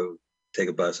 you had to go take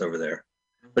a bus over there.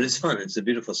 But it's fun. It's a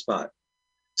beautiful spot.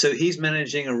 So he's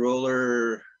managing a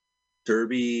roller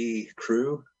derby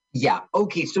crew? Yeah.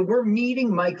 Okay, so we're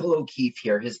meeting Michael O'Keefe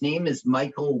here. His name is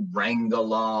Michael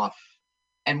Rangeloff.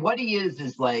 And what he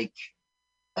is like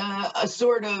a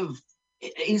sort of...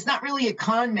 He's not really a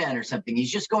con man or something.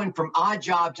 He's just going from odd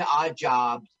job to odd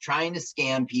job, trying to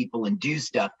scam people and do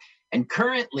stuff. And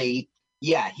currently,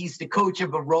 yeah, he's the coach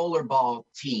of a rollerball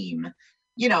team,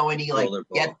 and he roller.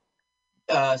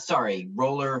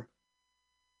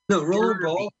 No,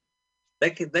 rollerball.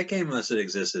 That game must have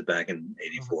existed back in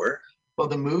 '84. Well,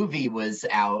 the movie was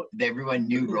out. Everyone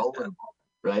knew Rollerball,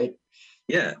 right?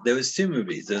 Yeah, there was 2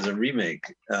 movies. There's a remake.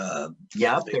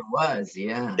 Yep, there was.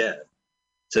 Yeah. Yeah.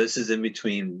 So this is in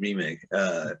between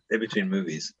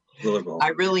movies. Rollerball. I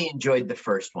really enjoyed the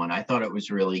first one. I thought it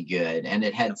was really good, and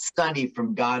it had Sonny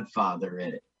from Godfather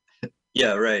in it.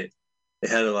 Yeah, right. It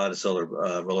had a lot of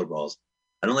rollerballs.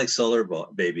 I don't like solar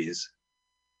babies.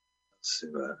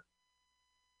 So,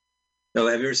 no,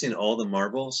 have you ever seen All the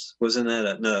Marbles? Wasn't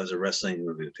that no? It was a wrestling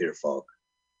movie with Peter Falk.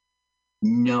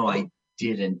 No, I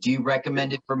didn't. Do you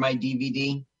recommend it for my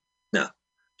DVD? No,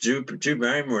 Drew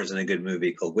Barrymore is in a good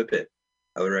movie called Whip It.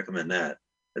 I would recommend that,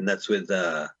 and that's with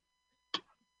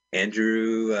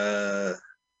Andrew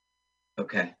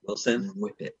Wilson.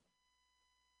 Whip It.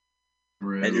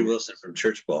 Andrew Wilson from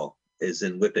Church Ball is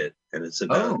in Whip It, and it's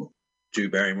about Drew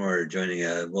Barrymore joining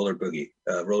a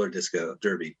roller disco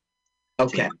derby.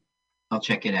 Okay, team. I'll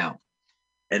check it out.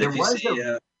 And if you see,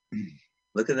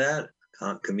 look at that,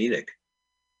 comedic,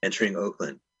 entering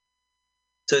Oakland.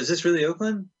 So is this really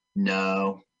Oakland?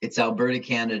 No, it's Alberta,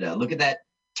 Canada. Look at that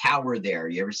tower there.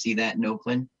 You ever see that in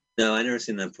Oakland? No, I never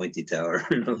seen that pointy tower.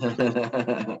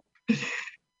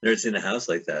 Never seen a house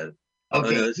like that.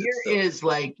 Okay, here is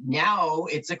like, now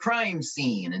it's a crime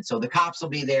scene. And so the cops will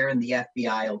be there and the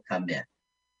FBI will come in.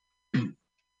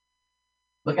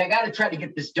 Look, I got to try to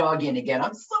get this dog in again.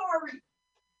 I'm sorry.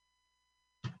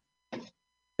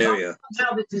 There we go.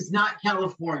 Somehow this is not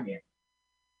California.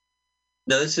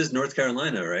 No, this is North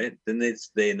Carolina, right? Didn't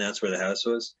they announce where the house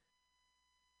was?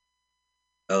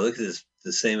 Oh, look at this.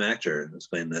 The same actor who's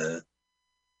playing the...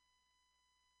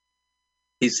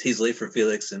 He's late for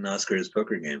Felix and Oscar's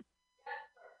poker game.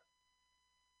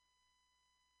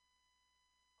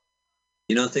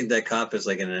 You don't think that cop is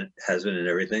like has been in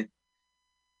everything?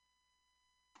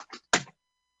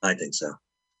 I think so.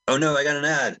 Oh no, I got an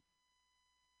ad.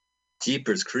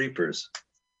 Jeepers Creepers.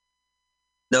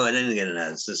 No, I didn't get an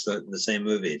ad. It's just the same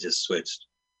movie. It just switched.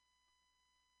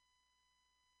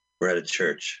 We're at a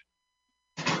church.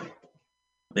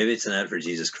 Maybe it's an ad for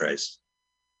Jesus Christ.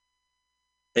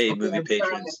 Hey, movie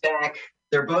patrons. Back.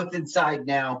 They're both inside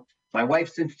now. My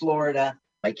wife's in Florida.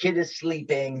 My kid is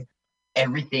sleeping.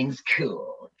 Everything's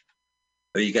cool.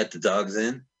 Oh, you got the dogs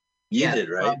in? You did,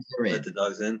 right? Let the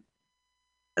dogs in.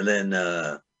 And then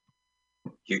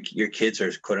your kids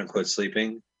are quote unquote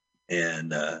sleeping,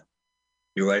 and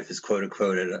your wife is quote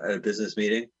unquote at a business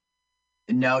meeting.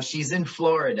 No, she's in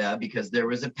Florida because there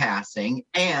was a passing,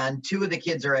 and 2 of the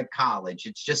kids are at college.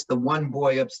 It's just the one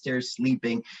boy upstairs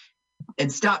sleeping.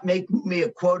 And stop making me a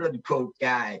quote unquote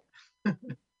guy.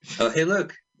 Oh, hey,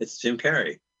 look, it's Jim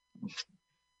Carrey.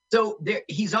 So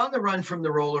he's on the run from the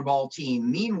rollerball team.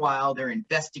 Meanwhile, they're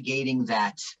investigating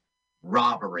that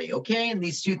robbery, okay? And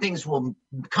these 2 things will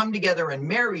come together and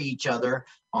marry each other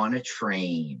on a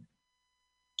train.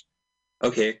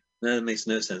 Okay, that makes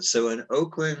no sense. So an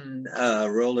Oakland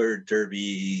roller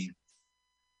derby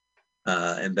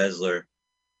embezzler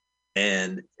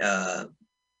and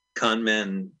con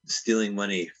men stealing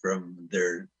money from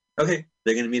their... Okay,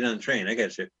 they're going to meet on a train. I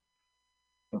got you.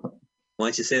 Why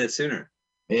don't you say that sooner?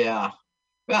 Yeah.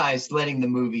 Well, I was letting the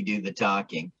movie do the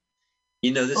talking.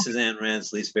 You know, this is Anne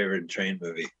Rand's least favorite train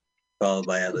movie, followed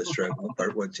by Atlas Shrugged,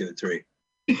 part 1, 2, and 3.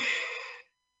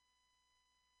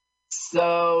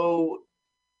 So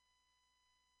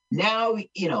now,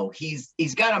 you know, he's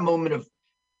got a moment of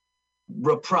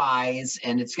reprise,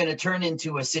 and it's going to turn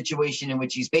into a situation in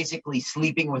which he's basically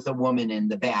sleeping with a woman in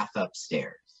the bath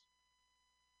upstairs.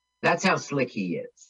 That's how slick he is.